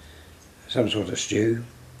some sort of stew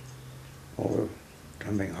or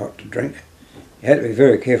something hot to drink. You had to be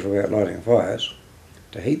very careful about lighting fires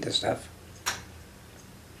to heat the stuff,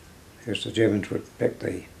 because the Germans would pick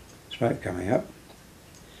the smoke coming up.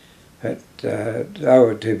 But they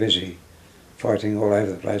were too busy fighting all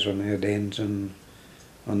over the place on the Ardennes and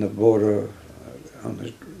on the border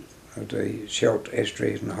of the Scheldt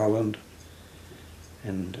estuaries in Holland.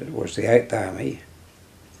 And it was the 8th Army,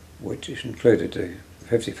 which included the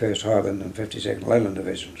 51st Highland and 52nd Lowland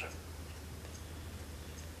Divisions.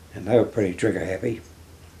 And they were pretty trigger happy.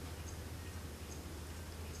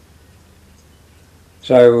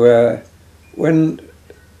 So when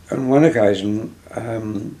on one occasion,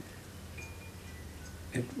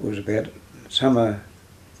 it was about summer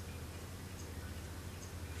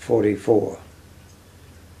 44,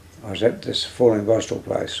 I was at this Falling Bostel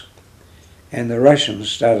place, and the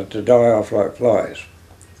Russians started to die off like flies.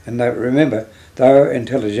 And remember, they were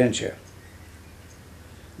intelligentsia.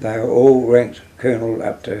 They were all ranked colonel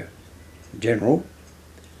up to general,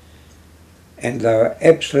 and they were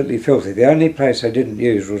absolutely filthy. The only place they didn't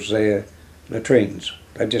use was their latrines.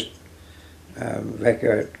 They just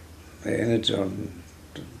evacuate their innards on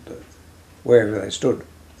wherever they stood.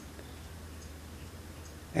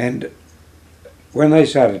 And when they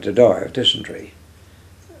started to die of dysentery,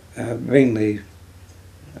 being the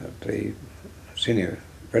senior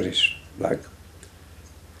British bloke,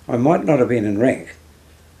 I might not have been in rank,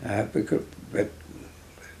 but the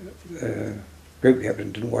group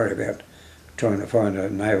captain didn't worry about trying to find a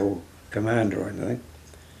naval commander or anything.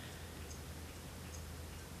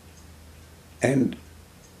 And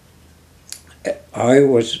I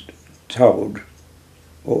was told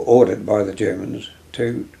or ordered by the Germans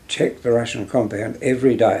to check the Russian compound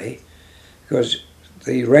every day, because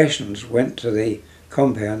the rations went to the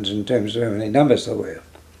compounds in terms of how many numbers there were.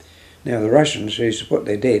 Now the Russians used to put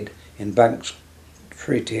their dead in bunks,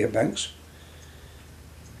 3-tier bunks,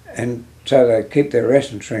 and so they keep their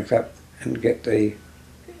ration strength up and get the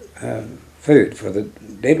food for the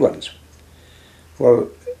dead ones. Well,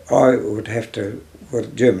 I would have to,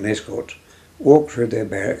 with German escorts, walk through their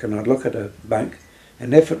barrack, and I'd look at a bunk,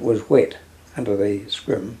 and if it was wet under the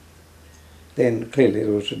scrim, then clearly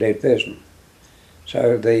there was a dead person.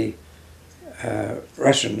 So the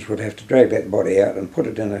Russians would have to drag that body out and put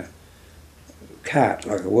it in a cart,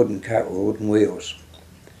 like a wooden cart with wooden wheels.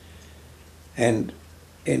 And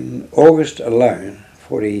in August alone,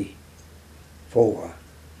 44,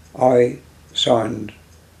 I signed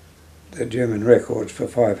the German records for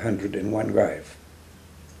 500 in one grave.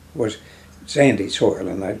 It was sandy soil,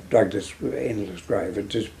 and they dug this endless grave. It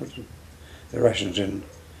just put the Russians in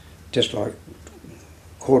just like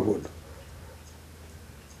cordwood.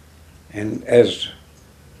 And as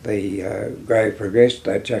the grave progressed,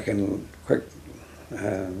 they'd chuck in quick,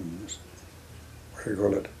 what do you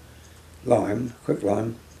call it, lime, quick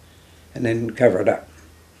lime, and then cover it up,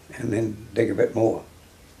 and then dig a bit more.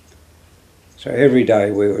 So every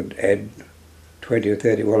day we would add 20 or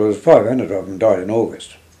 30, well, there was 500 of them died in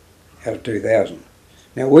August out of 2,000.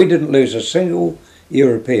 Now, we didn't lose a single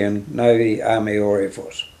European Navy, Army or Air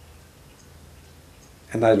Force.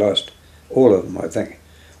 And they lost all of them, I think.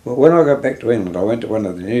 Well, when I got back to England, I went to one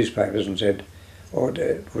of the newspapers and said, oh,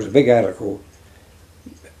 it was a big article,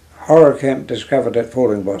 horror camp discovered at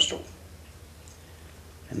Falling Bostel.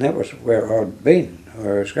 And that was where I'd been,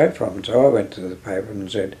 where I escaped from. And so I went to the paper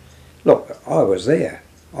and said, look, I was there.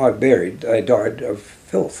 They died of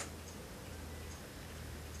filth.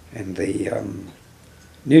 And the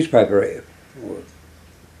newspaper,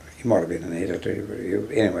 he might have been an editor, but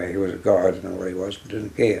anyway, he was a guy, I don't know what he was,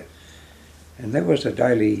 didn't care. And that was the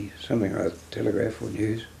Daily, something like Telegraph or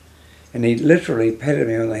News. And he literally patted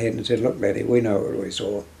me on the head and said, look, laddie, we know what we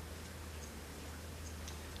saw.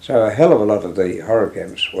 So a hell of a lot of the horror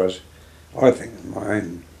camps was, I think, my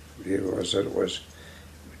own view was that it was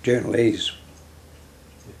journalese.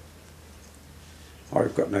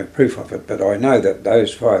 I've got no proof of it, but I know that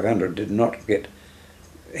those 500 did not get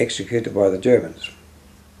executed by the Germans.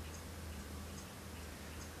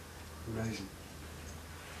 Amazing.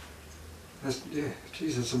 Yeah,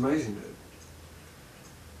 geez, that's amazing.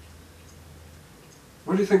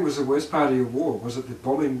 What do you think was the worst part of your war? Was it the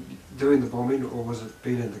bombing, doing the bombing, or was it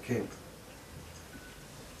being in the camp?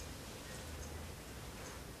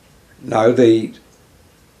 No, the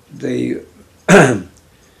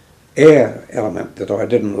air element that I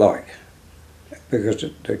didn't like, because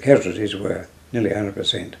the casualties were nearly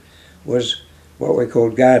 100%, was what we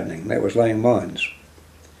called gardening. That was laying mines.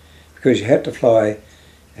 Because you had to fly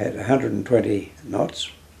at 120 knots.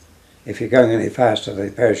 If you're going any faster, the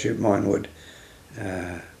parachute mine would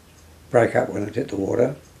break up when it hit the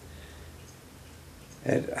water.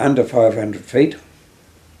 At under 500 feet,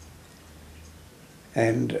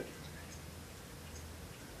 and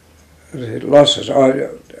the losses.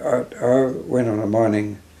 I went on a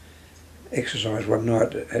mining exercise one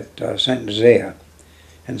night at St Nazaire,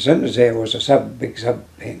 and St Nazaire was a big sub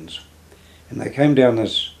pens, and they came down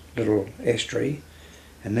this little estuary,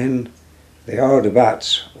 and then the Isle de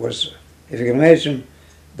Bats was, if you can imagine,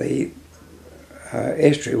 the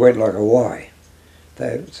estuary went like a Y.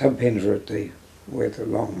 The sub pens were at where the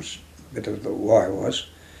long bit of the Y was,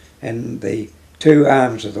 and the two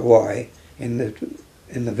arms of the Y in the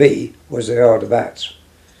V was the Isle de Bats,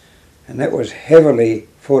 and that was heavily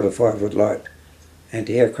fortified with light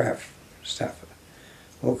anti-aircraft stuff.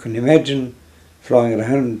 Well, can you imagine flying at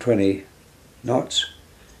 120 knots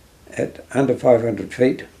at under 500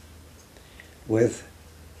 feet with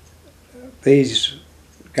these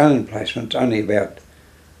gun emplacements only about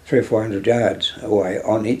 300 or 400 yards away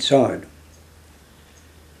on each side?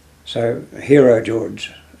 So Hero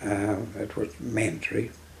George, it was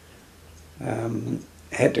mandatory,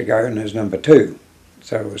 had to go in as number 2.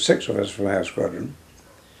 So there were 6 of us from our squadron,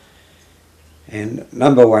 and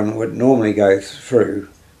number 1 would normally go through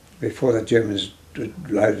before the Germans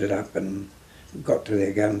loaded up and got to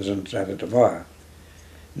their guns and started to fire.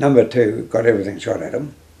 Number 2 got everything shot at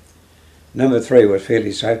them. Number 3 was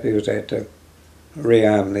fairly safe because they had to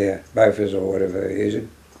rearm their Bofors or whatever they're using.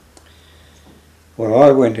 Well,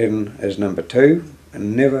 I went in as number 2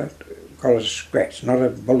 and never got a scratch, not a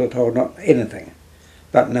bullet hole, not anything.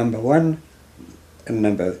 But number 1 and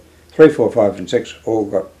number 3, 4, 5 and 6 all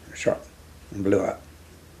got shot and blew up.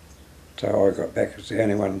 So I got back as the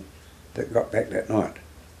only one that got back that night.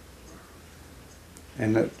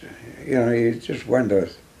 And it, you just wonder,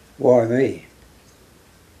 why me?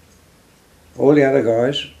 All the other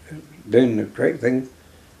guys doing the correct thing.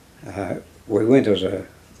 We went as a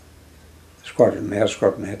squadron. Our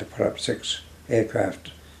squadron had to put up 6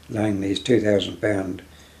 aircraft laying these 2,000-pound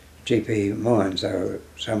GP mines.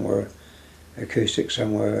 Some were acoustic,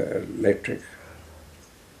 some were electric.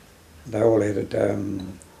 They all had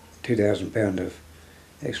 2,000 pound of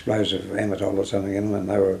explosive amatol or something in them, and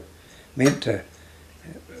they were meant to,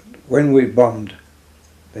 when we bombed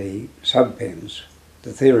the sub pens,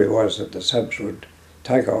 the theory was that the subs would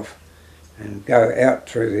take off and go out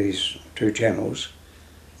through these 2 channels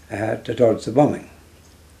to dodge the bombing.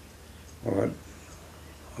 Well,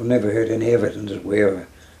 I've never heard any evidence that we ever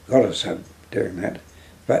got a sub doing that,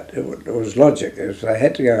 but it was logic. If they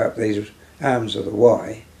had to go up these arms of the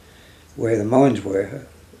Y, where the mines were,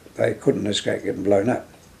 they couldn't escape getting blown up.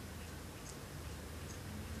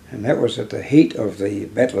 And that was at the heat of the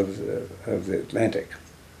Battle of the Atlantic.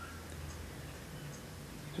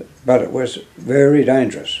 But it was very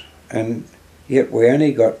dangerous, and yet we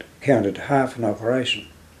only got counted half an operation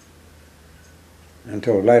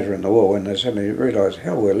until later in the war, when they suddenly realised,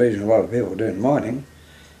 hell, we're losing a lot of people doing mining,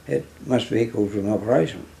 it must be equal to an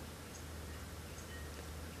operation.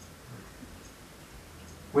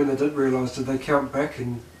 When they did realise, did they count back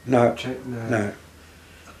and No, check? no.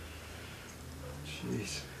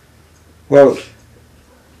 Jeez. Well,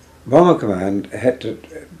 Bomber Command had to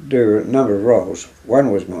do a number of roles.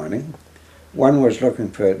 One was mining, one was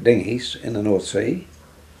looking for dinghies in the North Sea.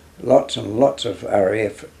 Lots and lots of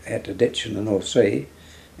RAF had to ditch in the North Sea,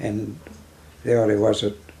 and the idea was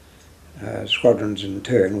that squadrons in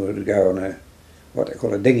turn would go on what they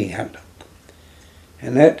call a dinghy hunt.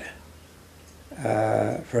 And that,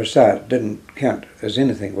 for a start, didn't count as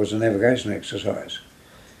anything, it was a navigation exercise.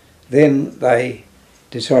 Then they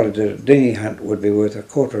decided that a dinghy hunt would be worth a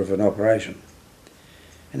quarter of an operation.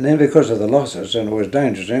 And then because of the losses, and it was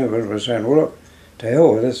dangerous, everybody was saying, well look, to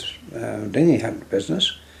hell with this dinghy hunt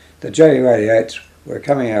business. The Ju-88s were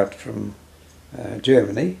coming out from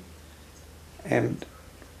Germany and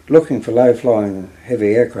looking for low-flying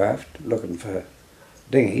heavy aircraft, looking for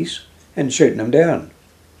dinghies, and shooting them down.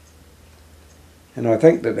 And I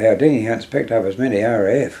think that our dinghy hunts picked up as many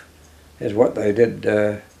RAF as what they did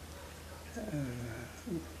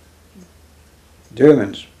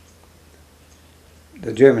Germans.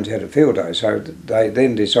 The Germans had a field day, so they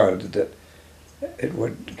then decided that it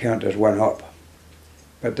would count as one op.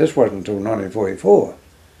 But this wasn't until 1944.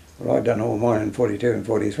 Well, I'd done all mine in 42 and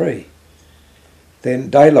 43.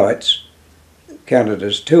 Then daylights counted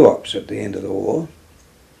as two ops at the end of the war,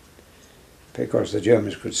 because the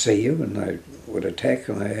Germans could see you and they would attack,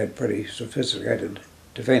 and they had pretty sophisticated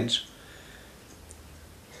defence.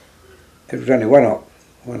 It was only one op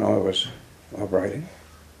when I was operating.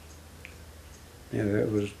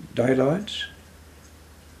 It was daylights,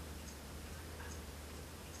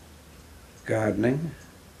 gardening,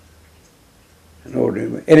 and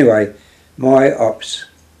ordinary. Anyway, my ops,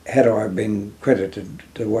 had I been credited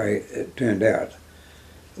the way it turned out,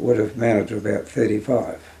 would have amounted to about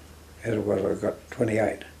 35. As it was, I got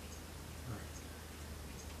 28.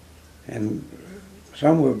 And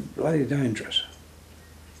some were bloody dangerous.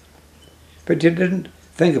 But you didn't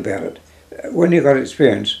think about it. When you got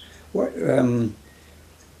experience, one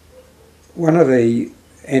of the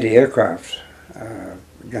anti-aircraft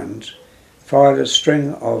guns fired a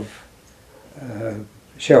string of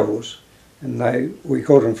shells, and we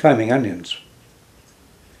called them flaming onions,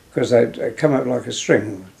 because they'd come up like a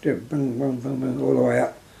string, bing, bing, bing, bing, all the way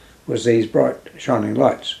up was these bright shining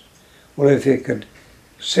lights. Well, if you could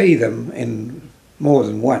see them in more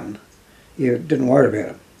than one, you didn't worry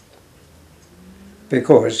about them,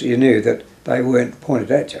 because you knew that they weren't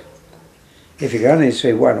pointed at you. If you could only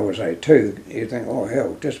see one, or say two, you'd think, oh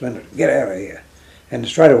hell, just a minute, get out of here. And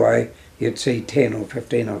straight away you'd see 10 or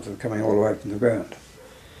 15 of them coming all the way from the ground.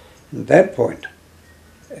 And at that point,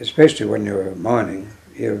 especially when you were mining,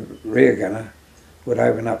 your rear gunner would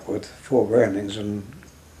open up with 4 Brownings and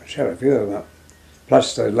shut a few of them up,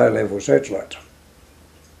 plus the low-level searchlights.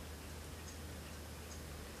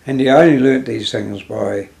 And you only learnt these things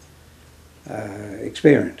by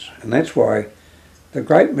experience, and that's why the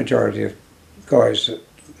great majority of guys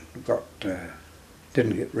that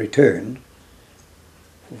didn't get returned,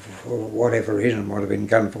 for whatever reason, might have been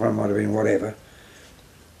gunfire, might have been whatever,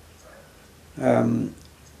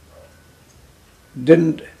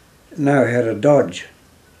 didn't know how to dodge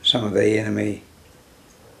some of the enemy.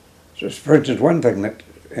 Just for instance, one thing that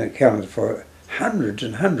accounted for hundreds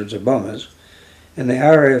and hundreds of bombers, and the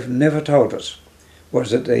RAF never told us,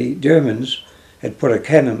 was that the Germans had put a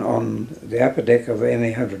cannon on the upper deck of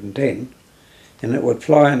ME-110, and it would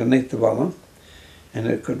fly underneath the bomber, and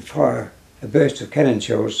it could fire a burst of cannon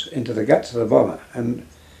shells into the guts of the bomber. And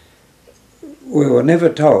we were never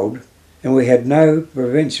told, and we had no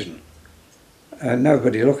prevention.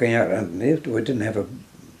 Nobody looking out underneath. We didn't have a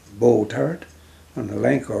ball turret on the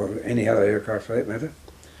Lank or any other aircraft for that matter.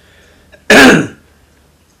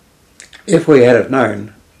 If we had have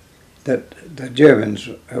known that the Germans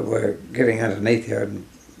were getting underneath you and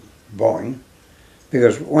bombing,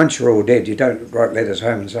 because once you're all dead, you don't write letters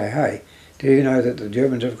home and say, hey, do you know that the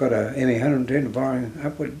Germans have got a ME-110 firing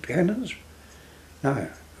upward cannons? No,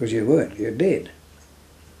 because you weren't, you're dead.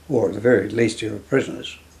 Or at the very least you were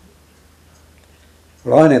prisoners.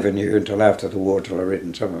 Well, I never knew until after the war, till I read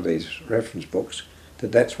in some of these reference books,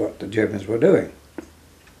 that that's what the Germans were doing.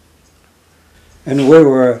 And we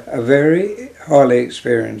were a very highly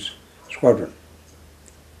experienced squadron.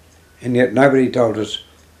 And yet nobody told us.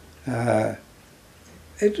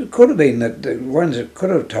 It could have been that the ones that could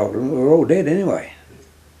have told them were all dead anyway.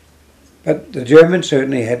 But the Germans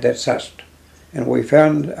certainly had that sussed. And we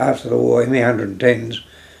found after the war Me-110s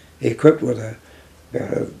equipped with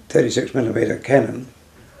about a 36mm cannon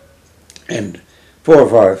and 4 or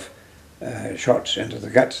 5 shots into the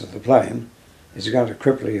guts of the plane is going to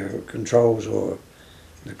cripple your controls or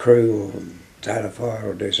the crew or start a fire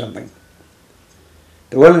or do something.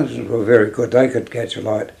 The Wellingtons were very good. They could catch a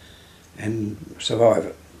light and survive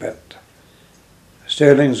it, but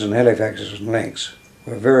Stirlings and Halifaxes and Lancs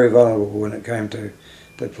were very vulnerable when it came to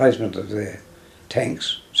the placement of their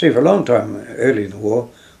tanks. See, for a long time early in the war,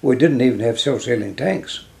 we didn't even have self-sealing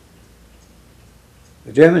tanks.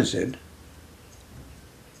 The Germans did,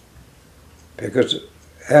 because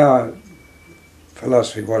our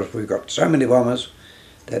philosophy was we've got so many bombers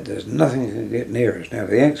that there's nothing that can get near us. Now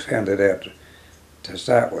the Yanks found it out to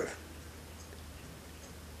start with.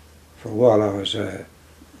 For a while I was an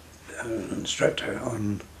instructor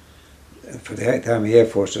for the 8th Army Air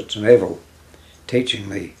Force at St Eville, teaching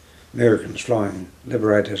the Americans flying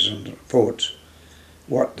Liberators and forts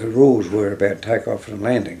what the rules were about takeoff and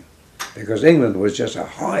landing, because England was just a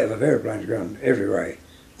hive of aeroplanes going every way,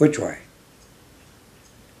 which way.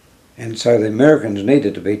 And so the Americans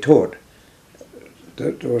needed to be taught.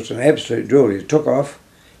 There was an absolute drill. You took off,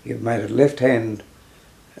 you made a left-hand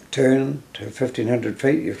turn to 1,500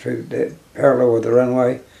 feet, you flew that parallel with the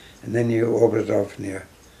runway, and then you orbited off in your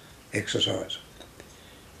exercise.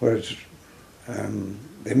 Whereas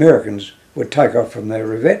the Americans would take off from their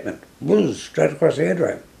revetment, straight across the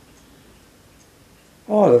aerodrome.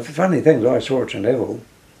 Oh, the funny things I saw at St Eville,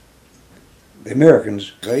 the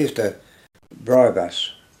Americans, they used to bribe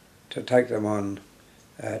us to take them on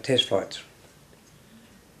test flights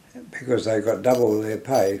because they got double their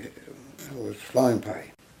pay. It was flying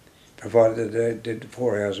pay, provided they did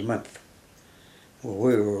 4 hours a month. Well,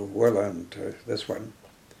 we were well on to this one,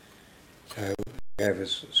 so they gave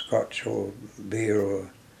us scotch or beer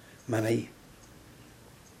or money.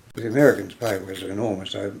 The Americans' pay was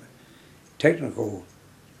enormous. So technical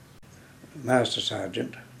master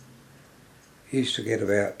sergeant used to get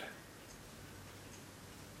about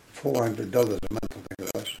 $400 a month, I think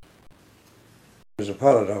it was. As a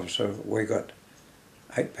pilot officer, we got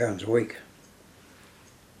 £8 a week,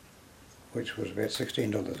 which was about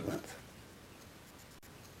 $16 a month.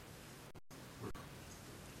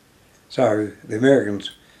 So the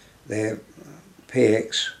Americans, their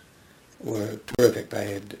PX were terrific.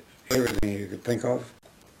 They had everything you could think of.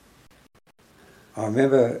 I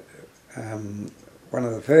remember one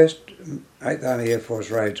of the first 8th Army Air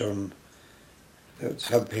Force raids on the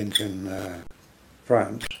sub-pens in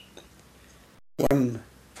France. One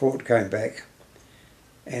fort came back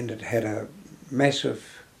and it had a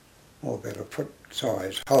massive, about a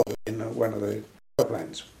foot-size hole in one of the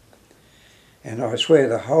airplanes. And I swear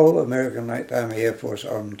the whole American 8th Army Air Force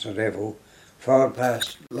on St Eville filed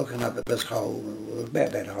past looking up at this hole, it was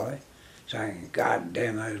about that high, saying, God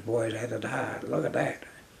damn, those boys had it hard, look at that.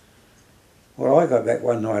 Well, I got back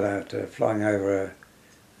one night after flying over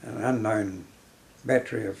an unknown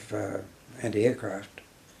battery of anti-aircraft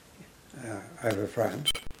over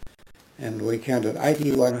France, and we counted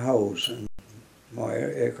 81 holes in my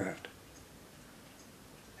aircraft.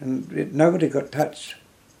 And nobody got touched.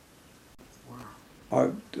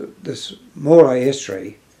 This Morlaix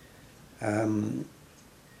estuary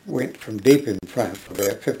went from deep in front for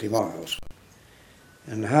about 50 miles,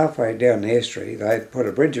 and halfway down the estuary they'd put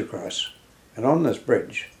a bridge across, and on this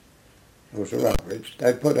bridge, it was a rubber bridge,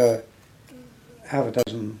 they put half a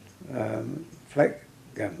dozen flak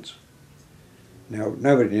guns. Now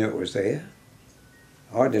nobody knew it was there.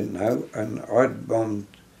 I didn't know, and I'd bombed,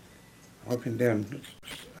 I'd been down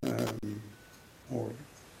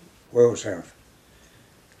well south.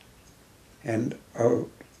 And I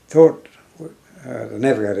thought, the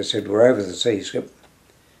navigator said, we're over the sea, Skip,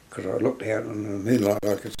 because I looked out and in the moonlight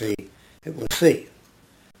I could see it was sea.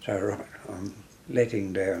 So right, I'm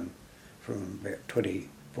letting down from about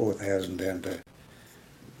 24,000 down to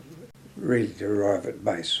really to arrive at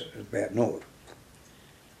base at about north.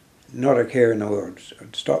 Not a care in the world.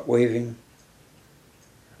 I'd stop weaving.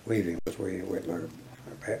 Weaving was where you went like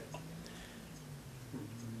that.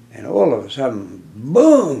 And all of a sudden,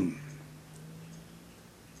 boom!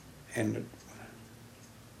 And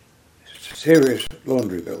serious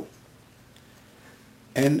laundry bill.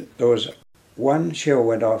 And there was one shell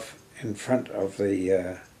went off in front of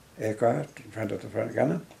the aircraft, in front of the front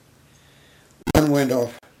gunner. One went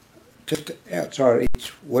off just outside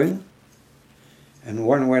each wing, and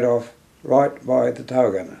one went off right by the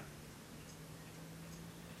tail gunner.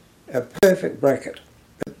 A perfect bracket,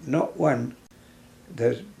 but not one.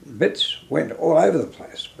 The bits went all over the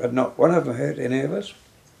place, but not one of them hurt any of us.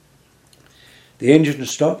 The engine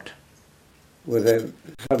stopped, with a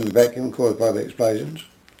sudden vacuum caused by the explosions.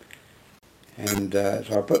 And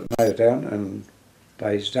so I put the nose down and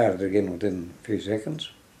they started again within a few seconds.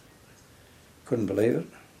 Couldn't believe it.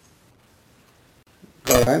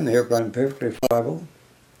 Got home, the airplane perfectly flyable,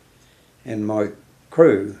 and my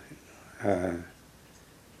crew,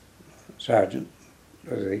 sergeant,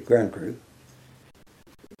 the ground crew,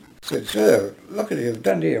 said, "Sir, look at you, you've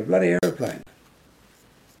done to your bloody aeroplane."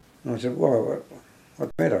 And I said, "Why,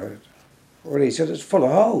 what's the matter?" Well, he said, "It's full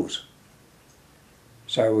of holes."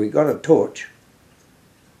 So we got a torch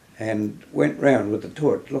and went round with the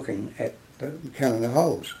torch looking at counting the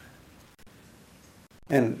holes.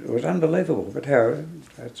 And it was unbelievable, but how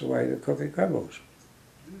that's the way the cookie crumbles.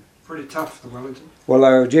 Pretty tough, the Wellington. Well, they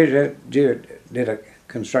were geodetic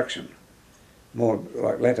construction, more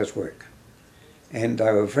like lattice work, and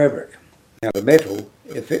they were fabric. Now the metal,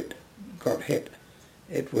 if it got hit,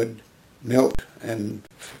 it would melt, and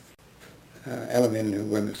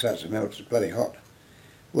aluminium, when it starts to melt, is bloody hot.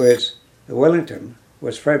 Whereas the Wellington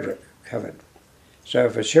was fabric covered. So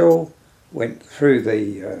if a shell went through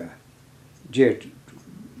the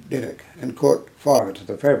geodetic and caught fire to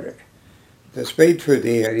the fabric, the speed through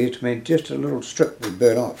the air used to mean just a little strip would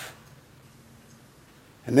burn off.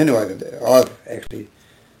 And anyway, I've actually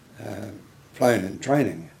flown in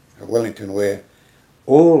training at Wellington where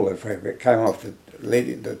all the fabric came off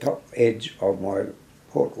the top edge of my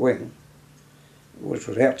port wing, which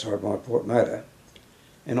was outside my port motor,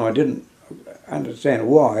 and I didn't understand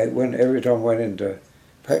why when every time I went into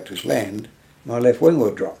practice land, my left wing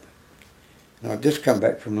would drop. And I'd just come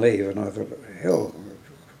back from leave and I thought, hell,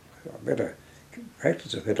 I better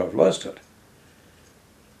practice a bit, I've lost it.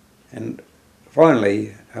 And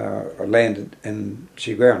finally I landed and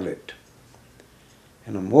she ground looped.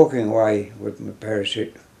 And I'm walking away with my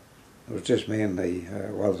parachute. It was just me and the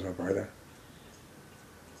wireless operator.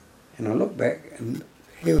 And I looked back and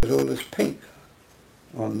here was all this pink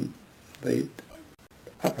on the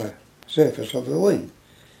upper surface of the wing.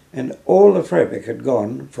 And all the fabric had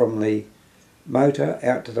gone from the motor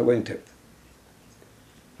out to the wingtip.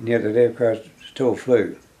 And yet the aircraft still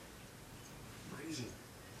flew. Amazing.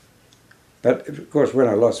 But of course when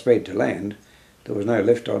I lost speed to land, there was no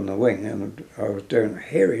lift on the wing and I was doing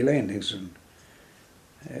hairy landings, and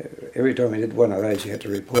every time you did one of those you had to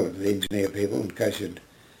report it to the engineer people in case you'd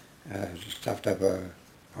stuffed up a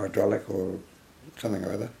hydraulic or something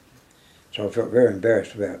or other. So I felt very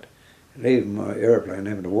embarrassed about leaving my aeroplane,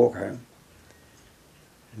 having to walk home,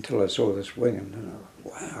 until I saw this wing and I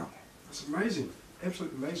thought, wow. That's amazing,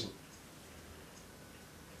 absolutely amazing.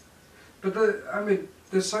 But I mean,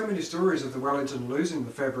 there's so many stories of the Wellington losing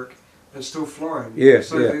the fabric and still flying. Yes,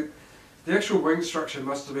 so yeah. The actual wing structure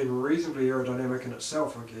must have been reasonably aerodynamic in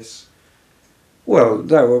itself, I guess. Well,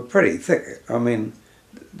 they were pretty thick. I mean,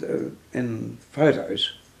 in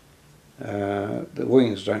photos, the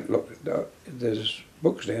wings don't look. There's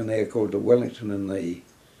books down there called the Wellington and the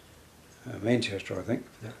Manchester, I think,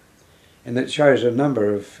 yeah. And it shows a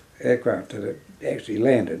number of aircraft that had actually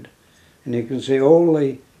landed, and you can see all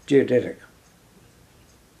the geodetic.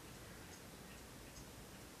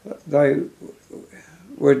 They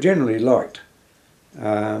were generally liked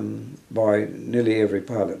by nearly every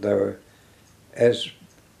pilot. They were,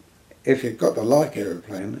 if you'd got the like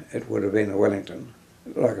aeroplane, it would have been a Wellington,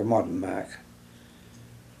 like a modern Mark.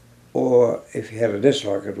 Or if you had a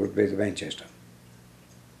dislike, it would be the Manchester.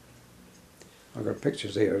 I've got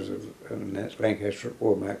pictures there, and that's Lancaster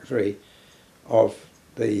or Mark III, of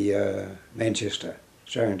the Manchester,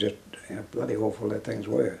 showing just how bloody awful that things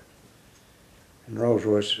were. And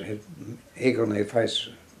Rolls-Royce had egg on their face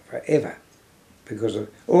forever, because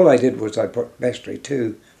all they did was they put basically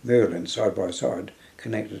two Merlins side by side,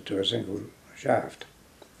 connected to a single shaft.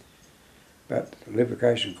 But the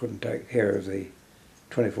lubrication couldn't take care of the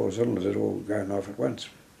 24 cylinders all going off at once.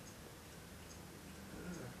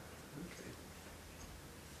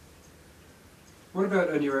 What about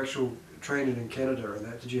in your actual training in Canada and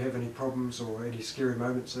that? Did you have any problems or any scary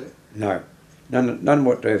moments there? No, none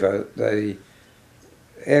whatever. The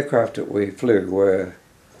aircraft that we flew were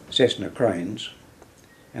Cessna cranes,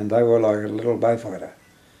 and they were like a little Beaufighter.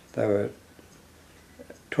 They were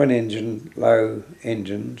twin engine, low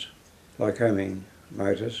engines, like homing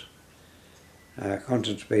motors,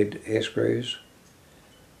 constant speed air screws.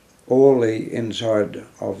 All the inside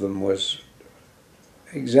of them was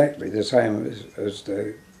exactly the same as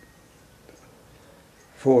the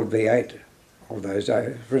Ford V8 of those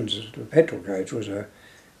days. For instance, the petrol gauge was a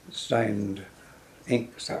stained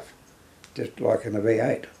ink stuff, just like in the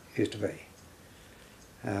V8 used to be.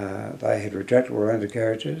 They had retractable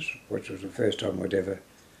undercarriages, which was the first time we'd ever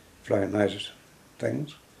flown those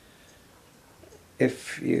things.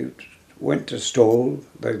 if you went to stall,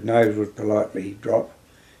 the nose would politely drop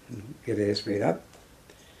and get airspeed up.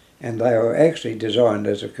 And they were actually designed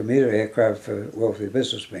as a commuter aircraft for wealthy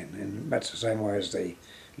businessmen, in much the same way as the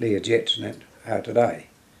Learjets and that are today.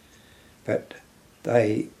 But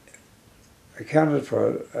they accounted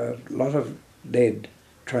for a lot of dead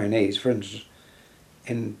trainees. For instance,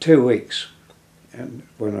 in 2 weeks, and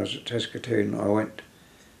when I was at Saskatoon, I went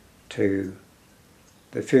to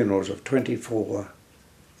the funerals of 24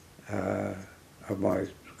 of my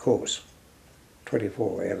course,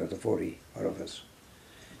 24 out of the 40 odd of us.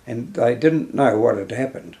 And they didn't know what had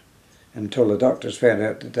happened until the doctors found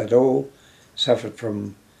out that they'd all suffered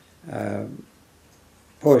from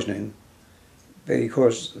poisoning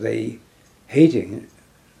because the heating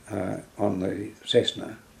on the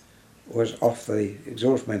Cessna was off the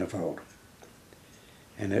exhaust manifold,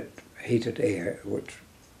 and it heated air which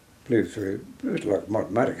blew through. It was like a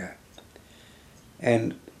modern motor car,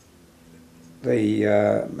 and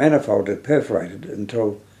the manifold had perforated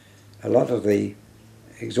until a lot of the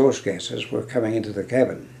exhaust gases were coming into the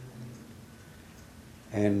cabin,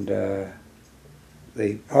 and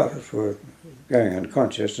the pilots were going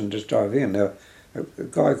unconscious and just diving in. Now, a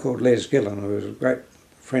guy called Les Gillen, who was a great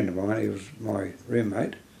friend of mine, he was my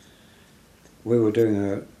roommate, we were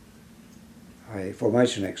doing a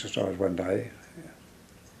formation exercise one day,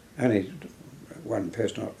 only one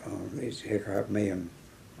person on his aircraft, me on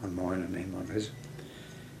mine and him on his.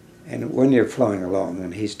 And when you're flying along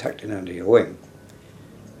and he's tucked in under your wing,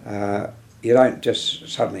 you don't just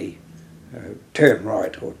suddenly turn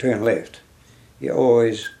right or turn left. You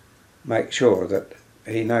always make sure that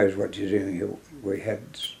he knows what you're doing. We had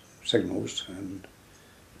signals and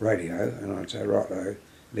radio, and I'd say, righto,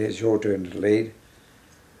 there's your turn to lead.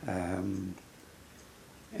 And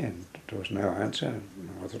there was no answer. And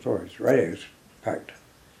I thought, oh, his radio's packed.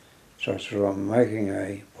 So I said, well, I'm making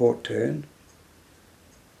a port turn,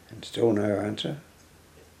 and still no answer.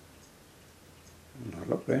 And I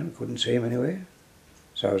looked around, couldn't see him anywhere.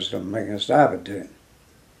 So I was making a starboard turn,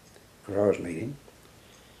 because I was leading.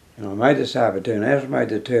 And I made the starboard turn. As I made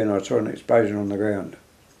the turn, I saw an explosion on the ground.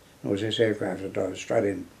 It was this aircraft that dived straight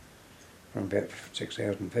in from about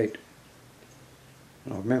 6,000 feet.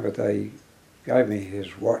 And I remember they gave me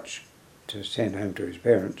his watch to send home to his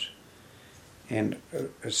parents, and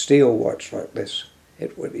a steel watch like this.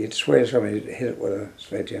 You'd swear somebody had hit it with a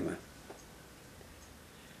sledgehammer.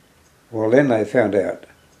 Well, then they found out,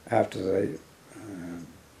 after the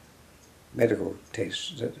medical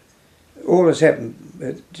tests, that all this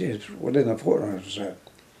happened just within a fortnight or so,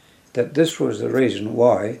 that this was the reason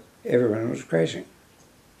why everyone was crashing.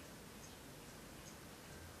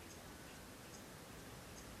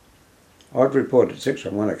 I'd reported sick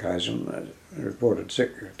on one occasion. I reported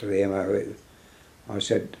sick to the MOE. I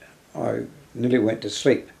said I nearly went to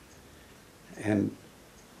sleep, and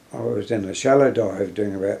I was in a shallow dive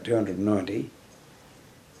doing about 290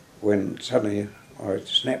 when suddenly I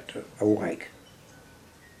snapped awake.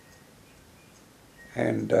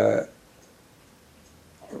 And I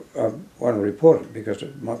want to report it because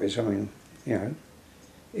it might be something, you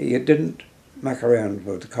didn't muck around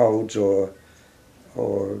with colds or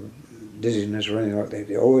dizziness or anything like that.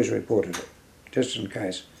 You always reported it, just in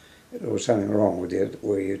case there was something wrong with you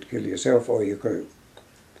where you'd kill yourself or your crew.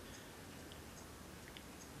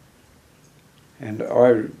 And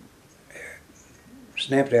I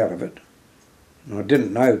snapped out of it, and I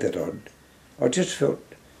didn't know that I just felt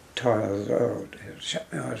tired. I'd shut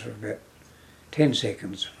my eyes for about 10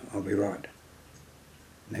 seconds, I'll be right.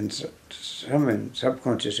 And then someone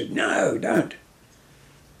subconscious said, no, don't.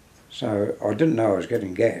 So I didn't know I was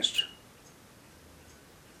getting gassed.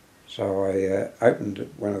 So I opened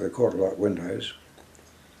one of the quarter-light windows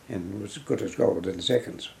and was good as gold within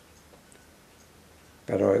seconds.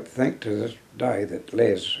 But I think to this day that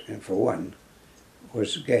Les, for one,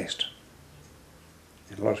 was gassed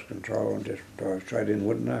and lost control and just drove straight in,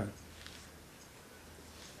 wouldn't know.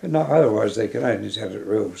 But no, otherwise the Canadians had it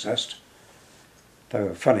real sussed. They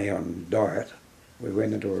were funny on diet. We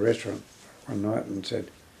went into a restaurant one night and the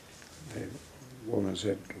woman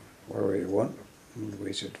said, what do you want? And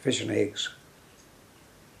we said, fish and eggs.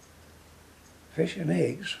 Fish and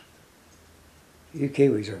eggs? You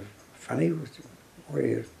Kiwis are funny.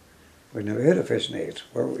 We've never heard of fish and eggs.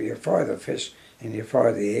 Well, you fry the fish and you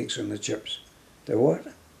fry the eggs and the chips. The what?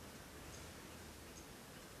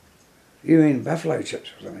 You mean buffalo chips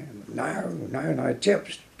or something? No,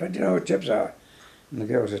 chips. Don't you know what chips are? And the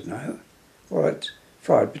girl said, no. Well, it's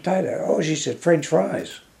fried potato. Oh, she said, French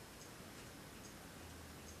fries.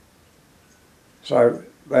 So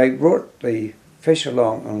they brought the fish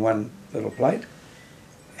along on one little plate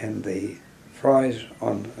and the fries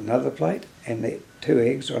on another plate and the 2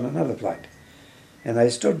 eggs on another plate. And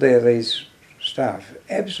they stood there, these staff,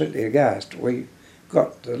 absolutely aghast. We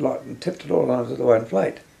got the lot and tipped it all onto the one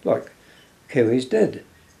plate, like Kiwis did.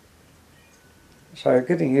 So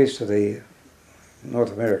getting used to the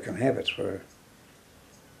North American habits were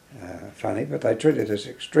funny, but they treated us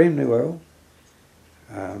extremely well.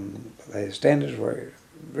 Their standards were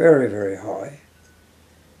very, very high.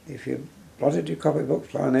 If you plotted your copybook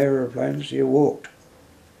flying aeroplanes, you walked.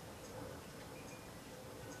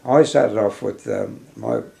 I started off with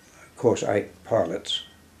my course 8 pilots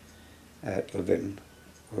at Levin,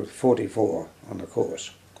 with 44 on the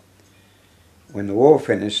course. When the war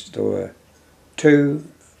finished, there were 2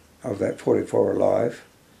 of that 44 alive.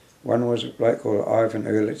 One was a bloke called Ivan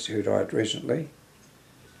Ehrlich, who died recently,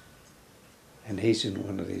 and he's in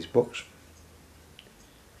one of these books,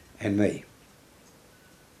 and me.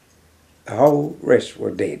 The whole rest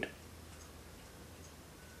were dead.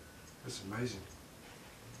 That's amazing.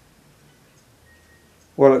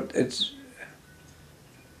 Well, it's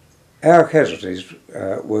our casualties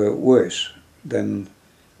were worse than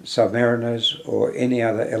submariners or any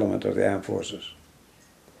other element of the armed forces.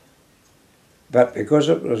 But because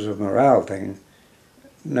it was a morale thing,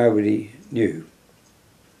 nobody knew.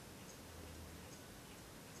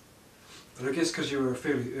 And I guess because you were a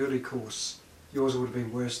fairly early course, yours would have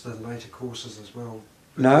been worse than later courses as well.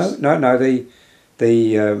 No.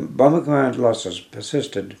 The Bomber Command losses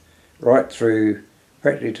persisted right through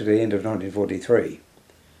practically to the end of 1943.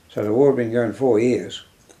 So the war had been going 4 years.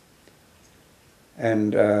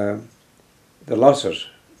 And the losses,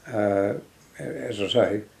 as I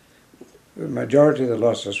say, the majority of the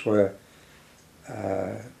losses were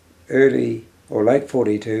early or late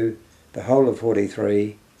 42, the whole of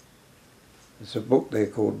 43. There's a book there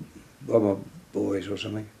called Bomber Boys or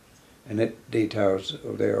something, and it details,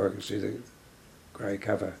 there I can see the grey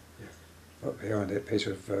cover behind that piece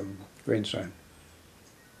of greenstone.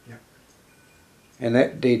 Yeah. And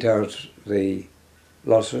that details the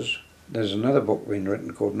losses. There's another book being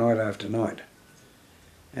written called Night After Night,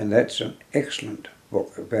 and that's an excellent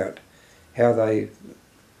book about how they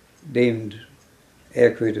deemed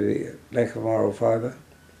aircrew to be lack of moral fibre.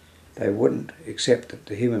 They wouldn't accept that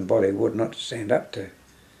the human body would not stand up to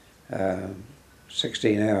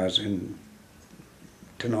 16 hours in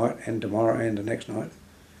tonight and tomorrow and the next night,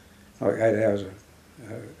 like 8 hours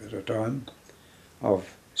at a time,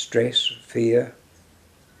 of stress, fear,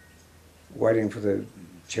 waiting for the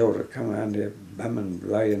chill to come around your bum and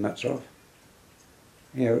blow your nuts off.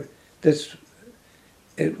 You know,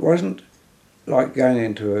 it wasn't like going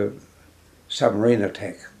into a submarine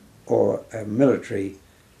attack or a military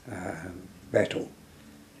battle.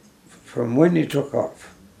 From when you took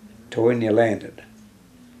off to when you landed,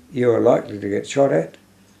 you were likely to get shot at,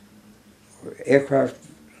 aircraft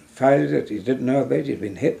failure that you didn't know about, you'd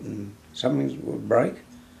been hit and something would break.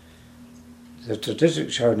 The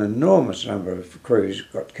statistics show an enormous number of crews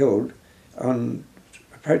got killed on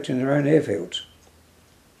approaching their own airfields.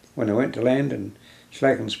 When they went to land and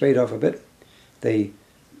slackened speed off a bit, the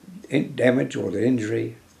damage or the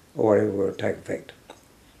injury or whatever would take effect,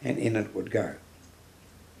 and in it would go.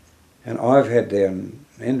 And I've had the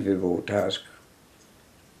enviable task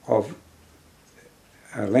of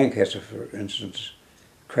Lancaster, for instance,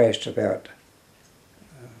 crashed about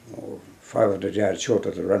 500 yards short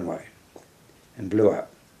of the runway and blew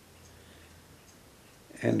up.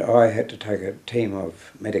 And I had to take a team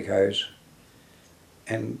of medicos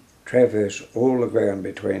and traverse all the ground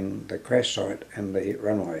between the crash site and the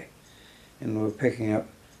runway. And we were picking up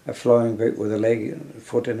a flying boot with a leg and a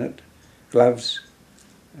foot in it, gloves,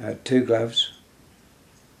 2 gloves.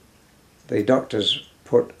 The doctors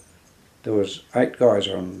there was 8 guys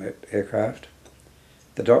on that aircraft.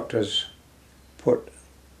 The doctors put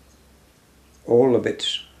all the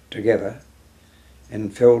bits together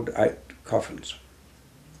and filled 8 coffins.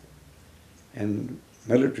 And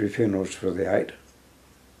military funerals for the 8,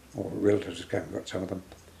 or relatives came and got some of them.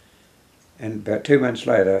 And about 2 months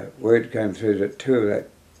later, word came through that 2 of that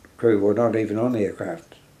crew were not even on the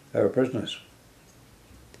aircraft. They were prisoners.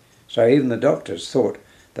 So even the doctors thought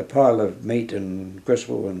the pile of meat and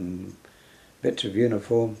gristle and bits of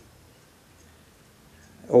uniform,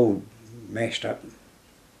 all mashed up,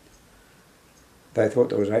 they thought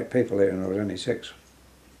there was 8 people there and there was only 6.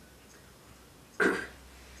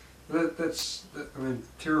 That's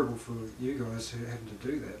terrible for you guys who having to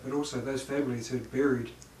do that, but also those families who'd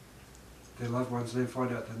buried their loved ones and then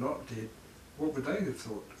find out they're not dead. What would they have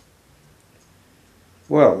thought?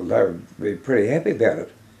 Well, they would be pretty happy about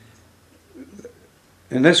it.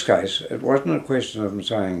 In this case, it wasn't a question of them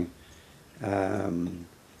saying,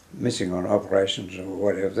 missing on operations or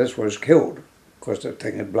whatever. This was killed because the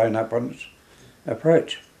thing had blown up on its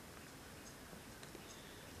approach.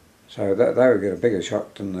 So that they would get a bigger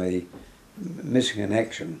shock than the missing in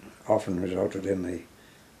action often resulted in the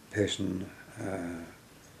person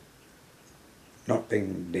not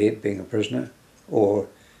being dead, being a prisoner, or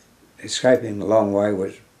escaping a long way,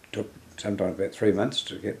 which took sometimes about 3 months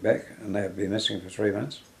to get back, and they would be missing for 3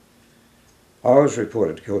 months. I was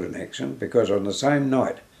reported killed in action because on the same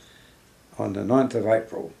night, on the 9th of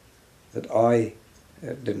April, that I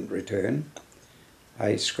didn't return,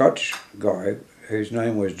 a Scotch guy whose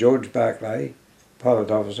name was George Barclay,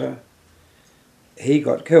 pilot officer, he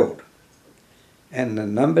got killed. And the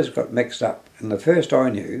numbers got mixed up. And the first I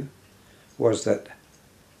knew was that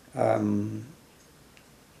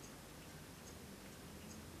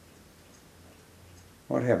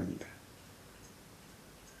what happened?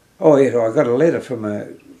 Oh yes, I got a letter from a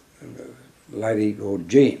lady called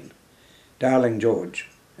Jean, Darling George,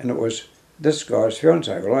 and it was this guy's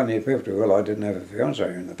fiancée. Well, I knew perfectly well I didn't have a fiancée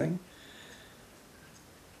or anything.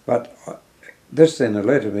 But this then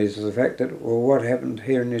alerted me to the fact that, well, what happened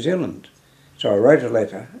here in New Zealand? So I wrote a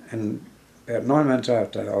letter, and about 9 months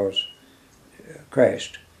after I was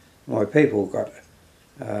crashed, my people got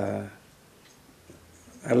a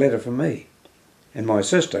letter from me. And my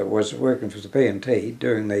sister was working for the P&T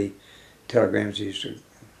doing the telegrams that used to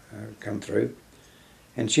come through,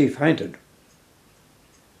 and she fainted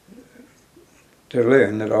to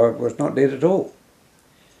learn that I was not dead at all.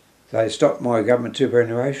 They stopped my government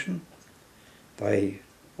superannuation. They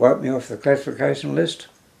wiped me off the classification list.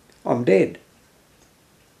 I'm dead.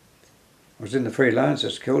 I was in the Free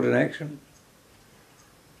Lancers, killed in action,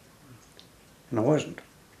 and I wasn't.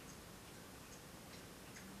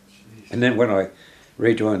 Jeez. And then when I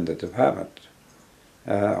rejoined the department,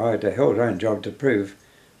 I had a hell-of-a job to prove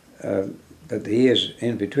that the years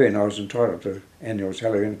in between I was entitled to annual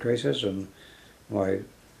salary increases, and my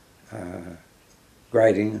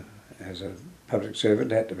grading as a public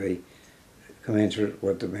servant had to be commensurate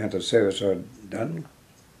with the amount of service I'd done.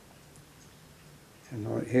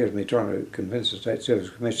 And here's me trying to convince the State Service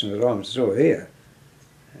Commission that I'm still here,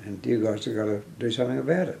 and you guys have got to do something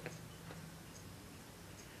about it.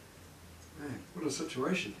 Man, what a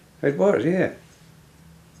situation. It was, yeah.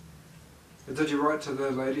 But did you write to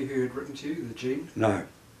the lady who had written to you, the Jean? No.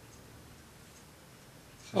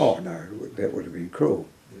 Oh no, that would have been cruel.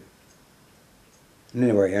 Yeah. And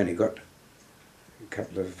anyway, I only got a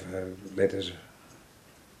couple of letters.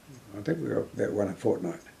 I think we got about one a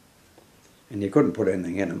fortnight. And you couldn't put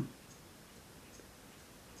anything in them.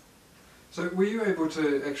 So were you able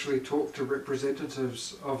to actually talk to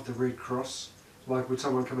representatives of the Red Cross? Like would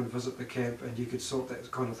someone come and visit the camp and you could sort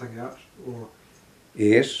that kind of thing out? Or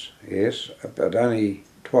Yes, but only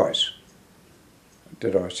twice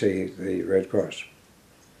did I see the Red Cross.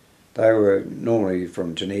 They were normally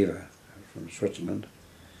from Geneva, from Switzerland,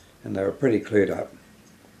 and they were pretty clued up.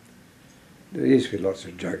 There used to be lots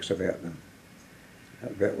of jokes about them,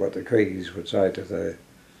 about what the Kriegies would say to the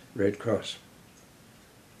Red Cross.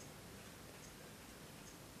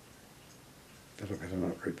 But I better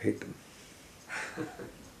not repeat them.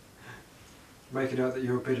 making out that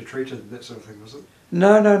you were better treated and that sort of thing, was it?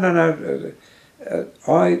 No.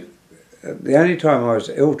 The only time I was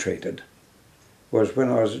ill-treated was when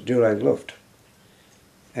I was at Dulag Luft.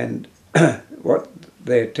 And what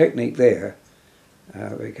their technique there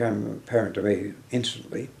became apparent to me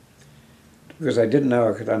instantly, because they didn't know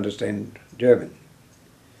I could understand German.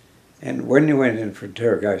 And when you went in for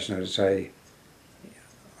interrogation, I would say,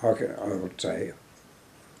 I can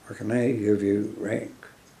only give you rank,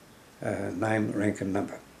 name, rank and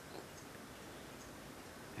number.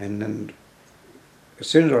 And then as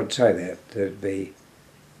soon as I'd say that, there'd be,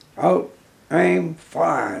 halt, aim,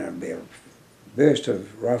 fire, and there'd be a burst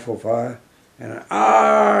of rifle fire and an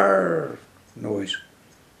 "Arr" noise.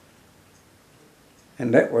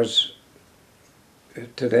 And that was,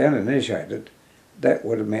 to the uninitiated, that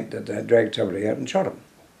would have meant that they'd dragged somebody out and shot him.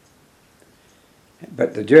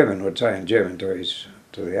 But the German would say in German to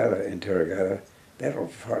the other interrogator, "That'll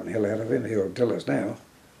frighten the hell out of him, he'll tell us now."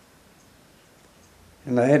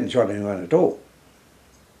 And they hadn't shot anyone at all.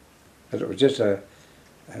 But it was just a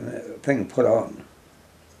thing put on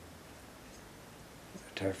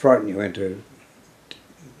to frighten you into...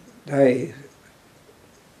 the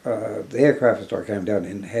aircraft that I came down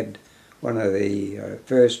in had one of the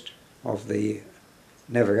first of the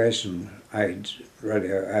navigation aids,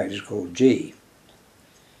 radio aids, called G.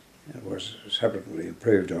 It was subsequently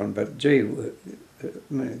improved on, but G, you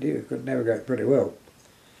could navigate pretty well.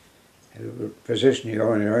 It would position you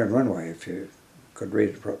on your own runway if you could read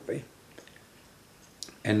it properly.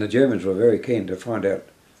 And the Germans were very keen to find out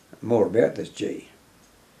more about this G.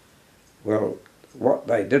 Well, what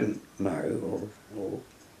they didn't know or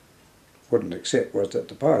wouldn't accept was that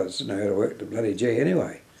the pilots didn't know how to work the bloody G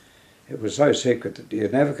anyway. It was so secret that your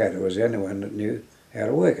navigator was the only one that knew how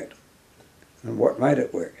to work it and what made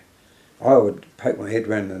it work. I would poke my head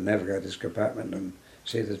round the navigator's compartment and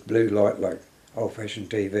see this blue light like old-fashioned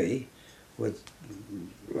TV with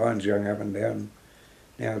lines going up and down.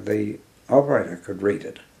 Now the operator could read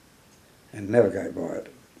it and navigate by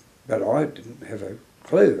it, but I didn't have a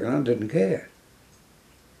clue and I didn't care.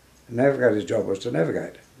 The navigator's job was to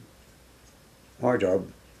navigate. My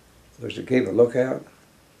job was to keep a lookout,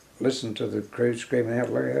 listen to the crew screaming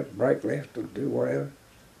out, look out, brake left, or do whatever.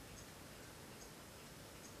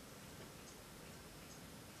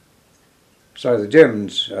 So the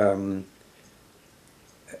Germans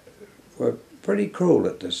were pretty cruel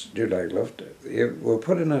at this Gulag lift. You were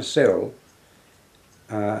put in a cell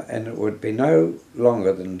and it would be no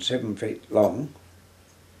longer than 7 feet long,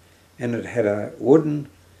 and it had a wooden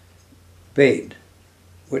bed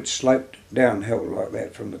which sloped downhill like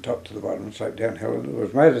that from the top to the bottom, sloped downhill, and it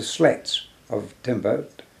was made of slats of timber,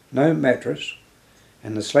 no mattress,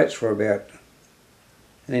 and the slats were about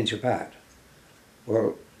an inch apart.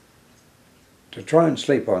 Well, to try and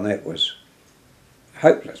sleep on that was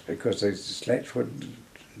hopeless because these slats would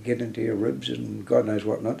get into your ribs and God knows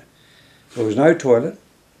what not. There was no toilet,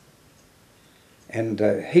 and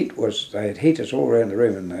the heat was, they had heaters all around the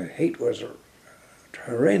room, and the heat was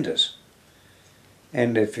horrendous.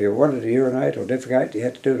 And if you wanted to urinate or defecate, you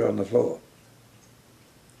had to do it on the floor.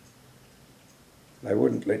 They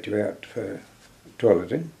wouldn't let you out for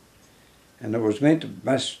toileting, and it was meant to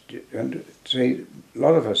must. And see, a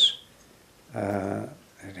lot of us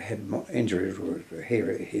had injuries with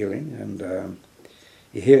healing, and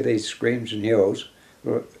you hear these screams and yells.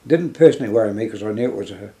 Well, it didn't personally worry me because I knew it was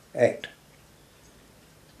an act,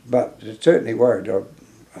 but it certainly worried a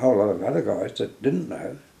whole lot of other guys that didn't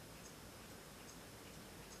know.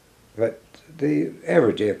 But the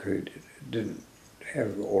average aircrew didn't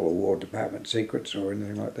have all the War Department secrets or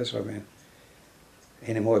anything like this. I mean,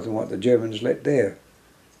 any more than what the Germans let their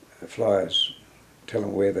flyers tell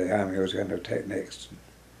them where the army was going to attack next.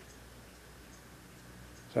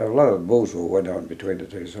 So a lot of bullseye went on between the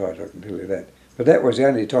two sides, I can tell you that. But that was the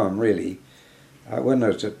only time, really, when I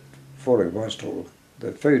was at Falling Hostel,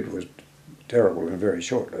 the food was terrible and very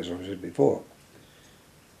short, as I said before.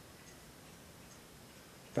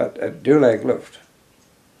 But at Gulag Lift,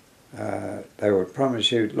 they would promise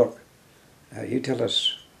you, look, you tell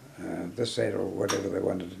us this, that, or whatever they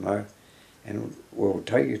wanted to know, and we'll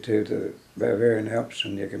take you to the Bavarian Alps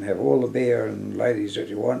and you can have all the beer and ladies that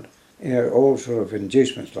you want, you know, all sort of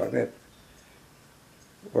inducements like that.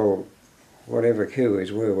 Well, whatever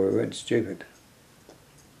Kiwis were, we weren't stupid.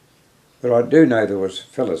 But I do know there was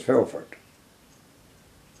fellas fell for it.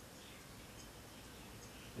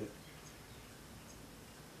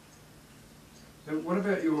 And what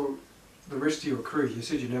about the rest of your crew? You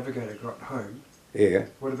said your navigator got home. Yeah.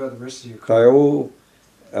 What about the rest of your crew?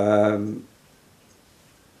 They all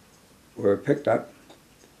were picked up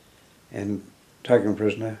and taken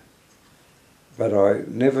prisoner, but I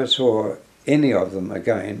never saw any of them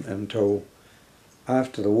again until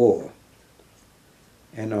after the war.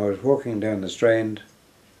 And I was walking down the Strand,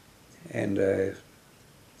 and a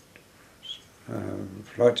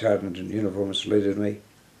flight sergeant in uniform saluted me,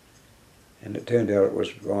 and it turned out it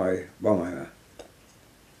was my bomber.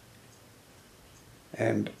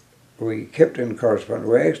 And we kept in correspondence.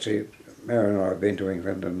 We actually, Mary and I have been to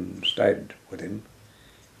England and stayed with him.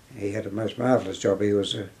 He had a most marvellous job. He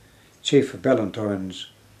was a chief of Ballantyne's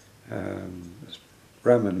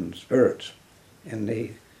rum and spirits, and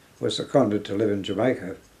he was seconded to live in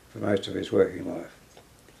Jamaica for most of his working life.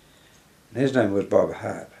 And his name was Bob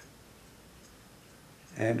Hart.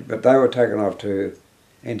 But they were taken off to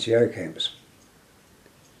NCO camps.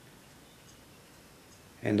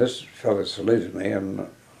 And this fellow saluted me, and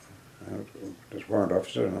this warrant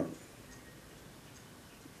officer, and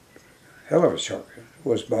a hell of a shock. It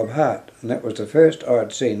was Bob Hart, and that was the first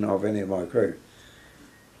I'd seen of any of my crew.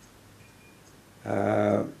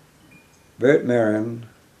 Bert Marion,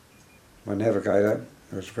 my navigator,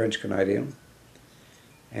 was French-Canadian,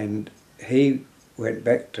 and he went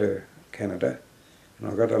back to Canada, and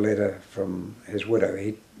I got a letter from his widow.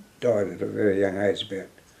 He died at a very young age, about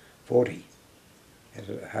 40, had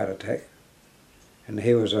a heart attack, and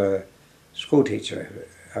he was a school teacher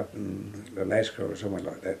up in Alaska or somewhere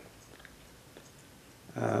like that.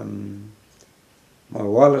 My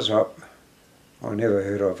wireless op I never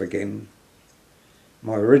heard of again.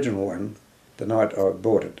 My original one, the night I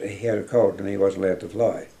bought it, he had a cold and he wasn't allowed to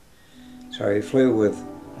fly. So he flew with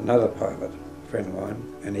another pilot, a friend of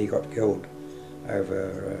mine, and he got killed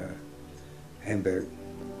over Hamburg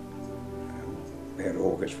about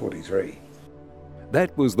August 43.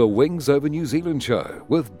 That was the Wings Over New Zealand show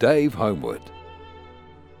with Dave Homewood.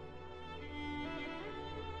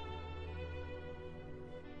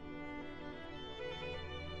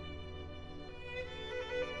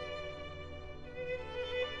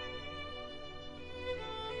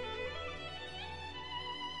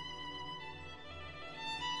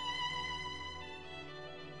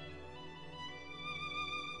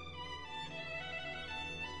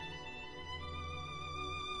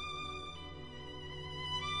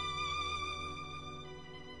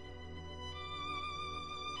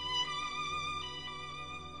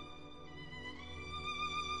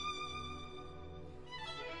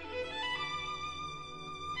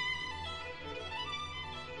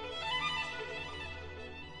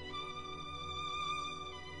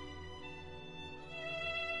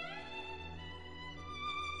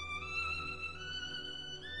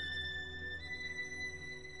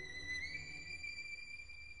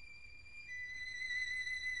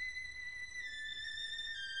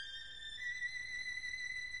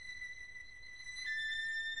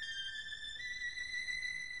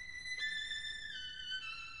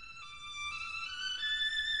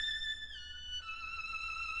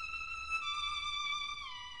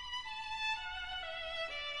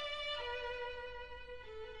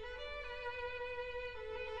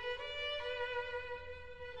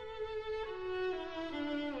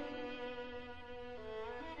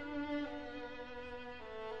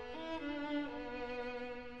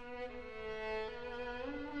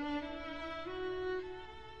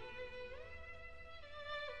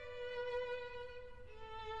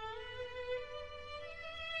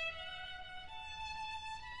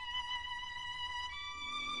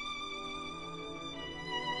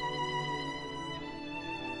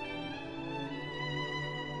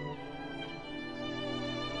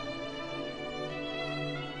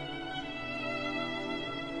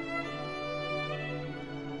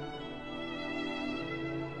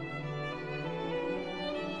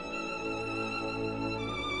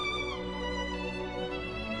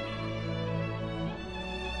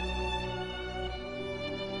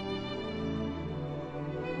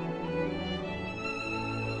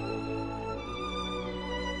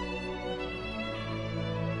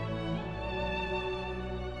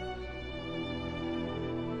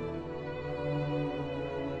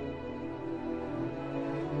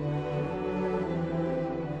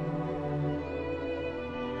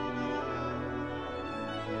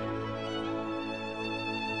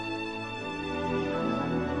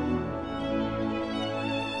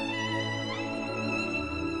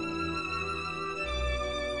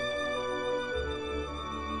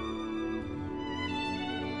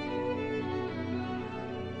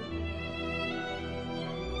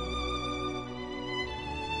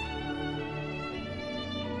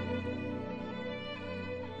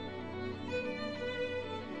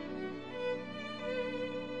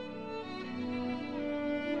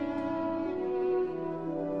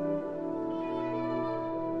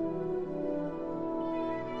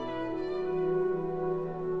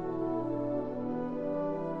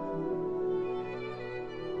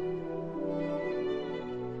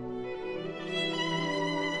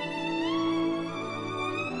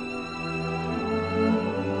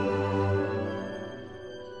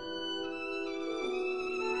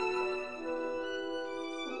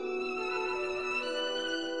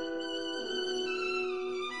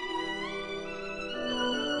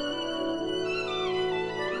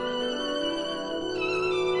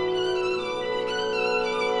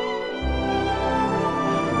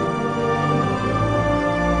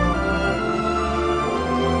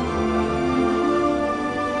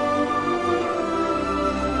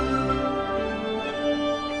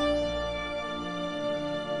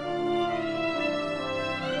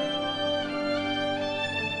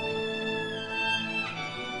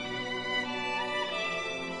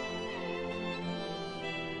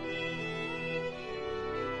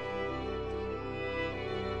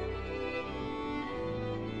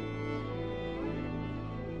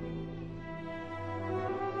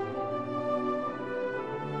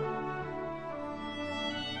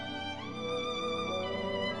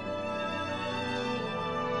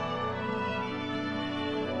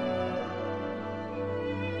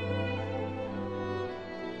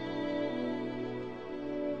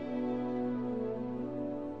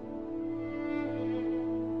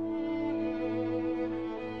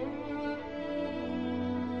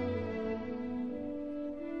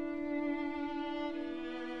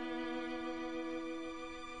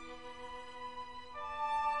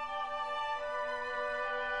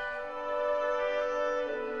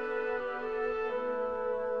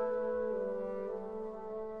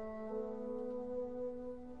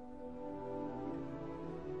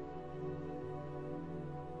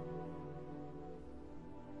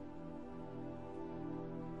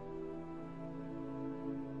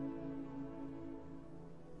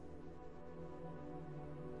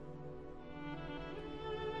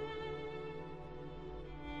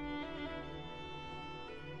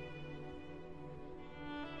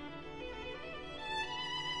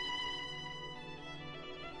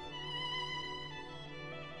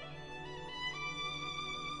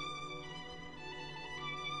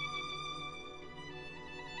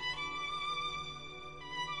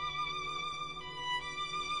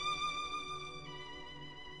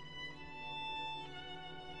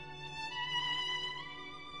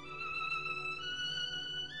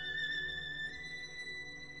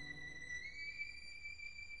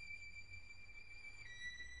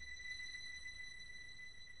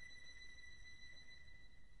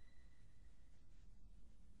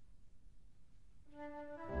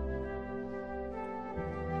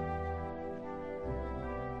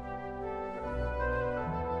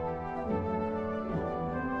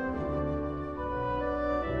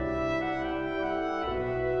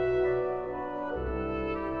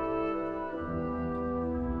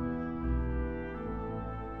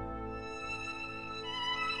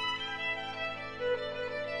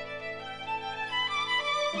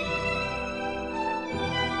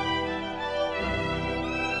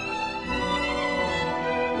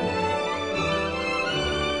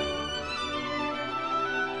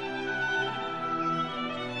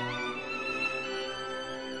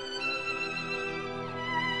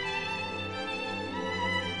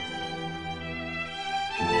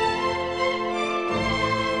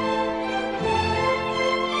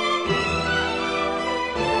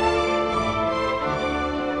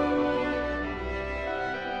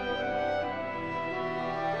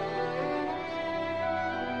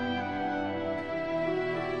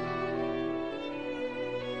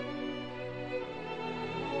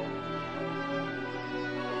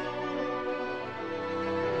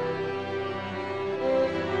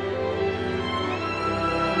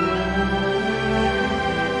 Thank you.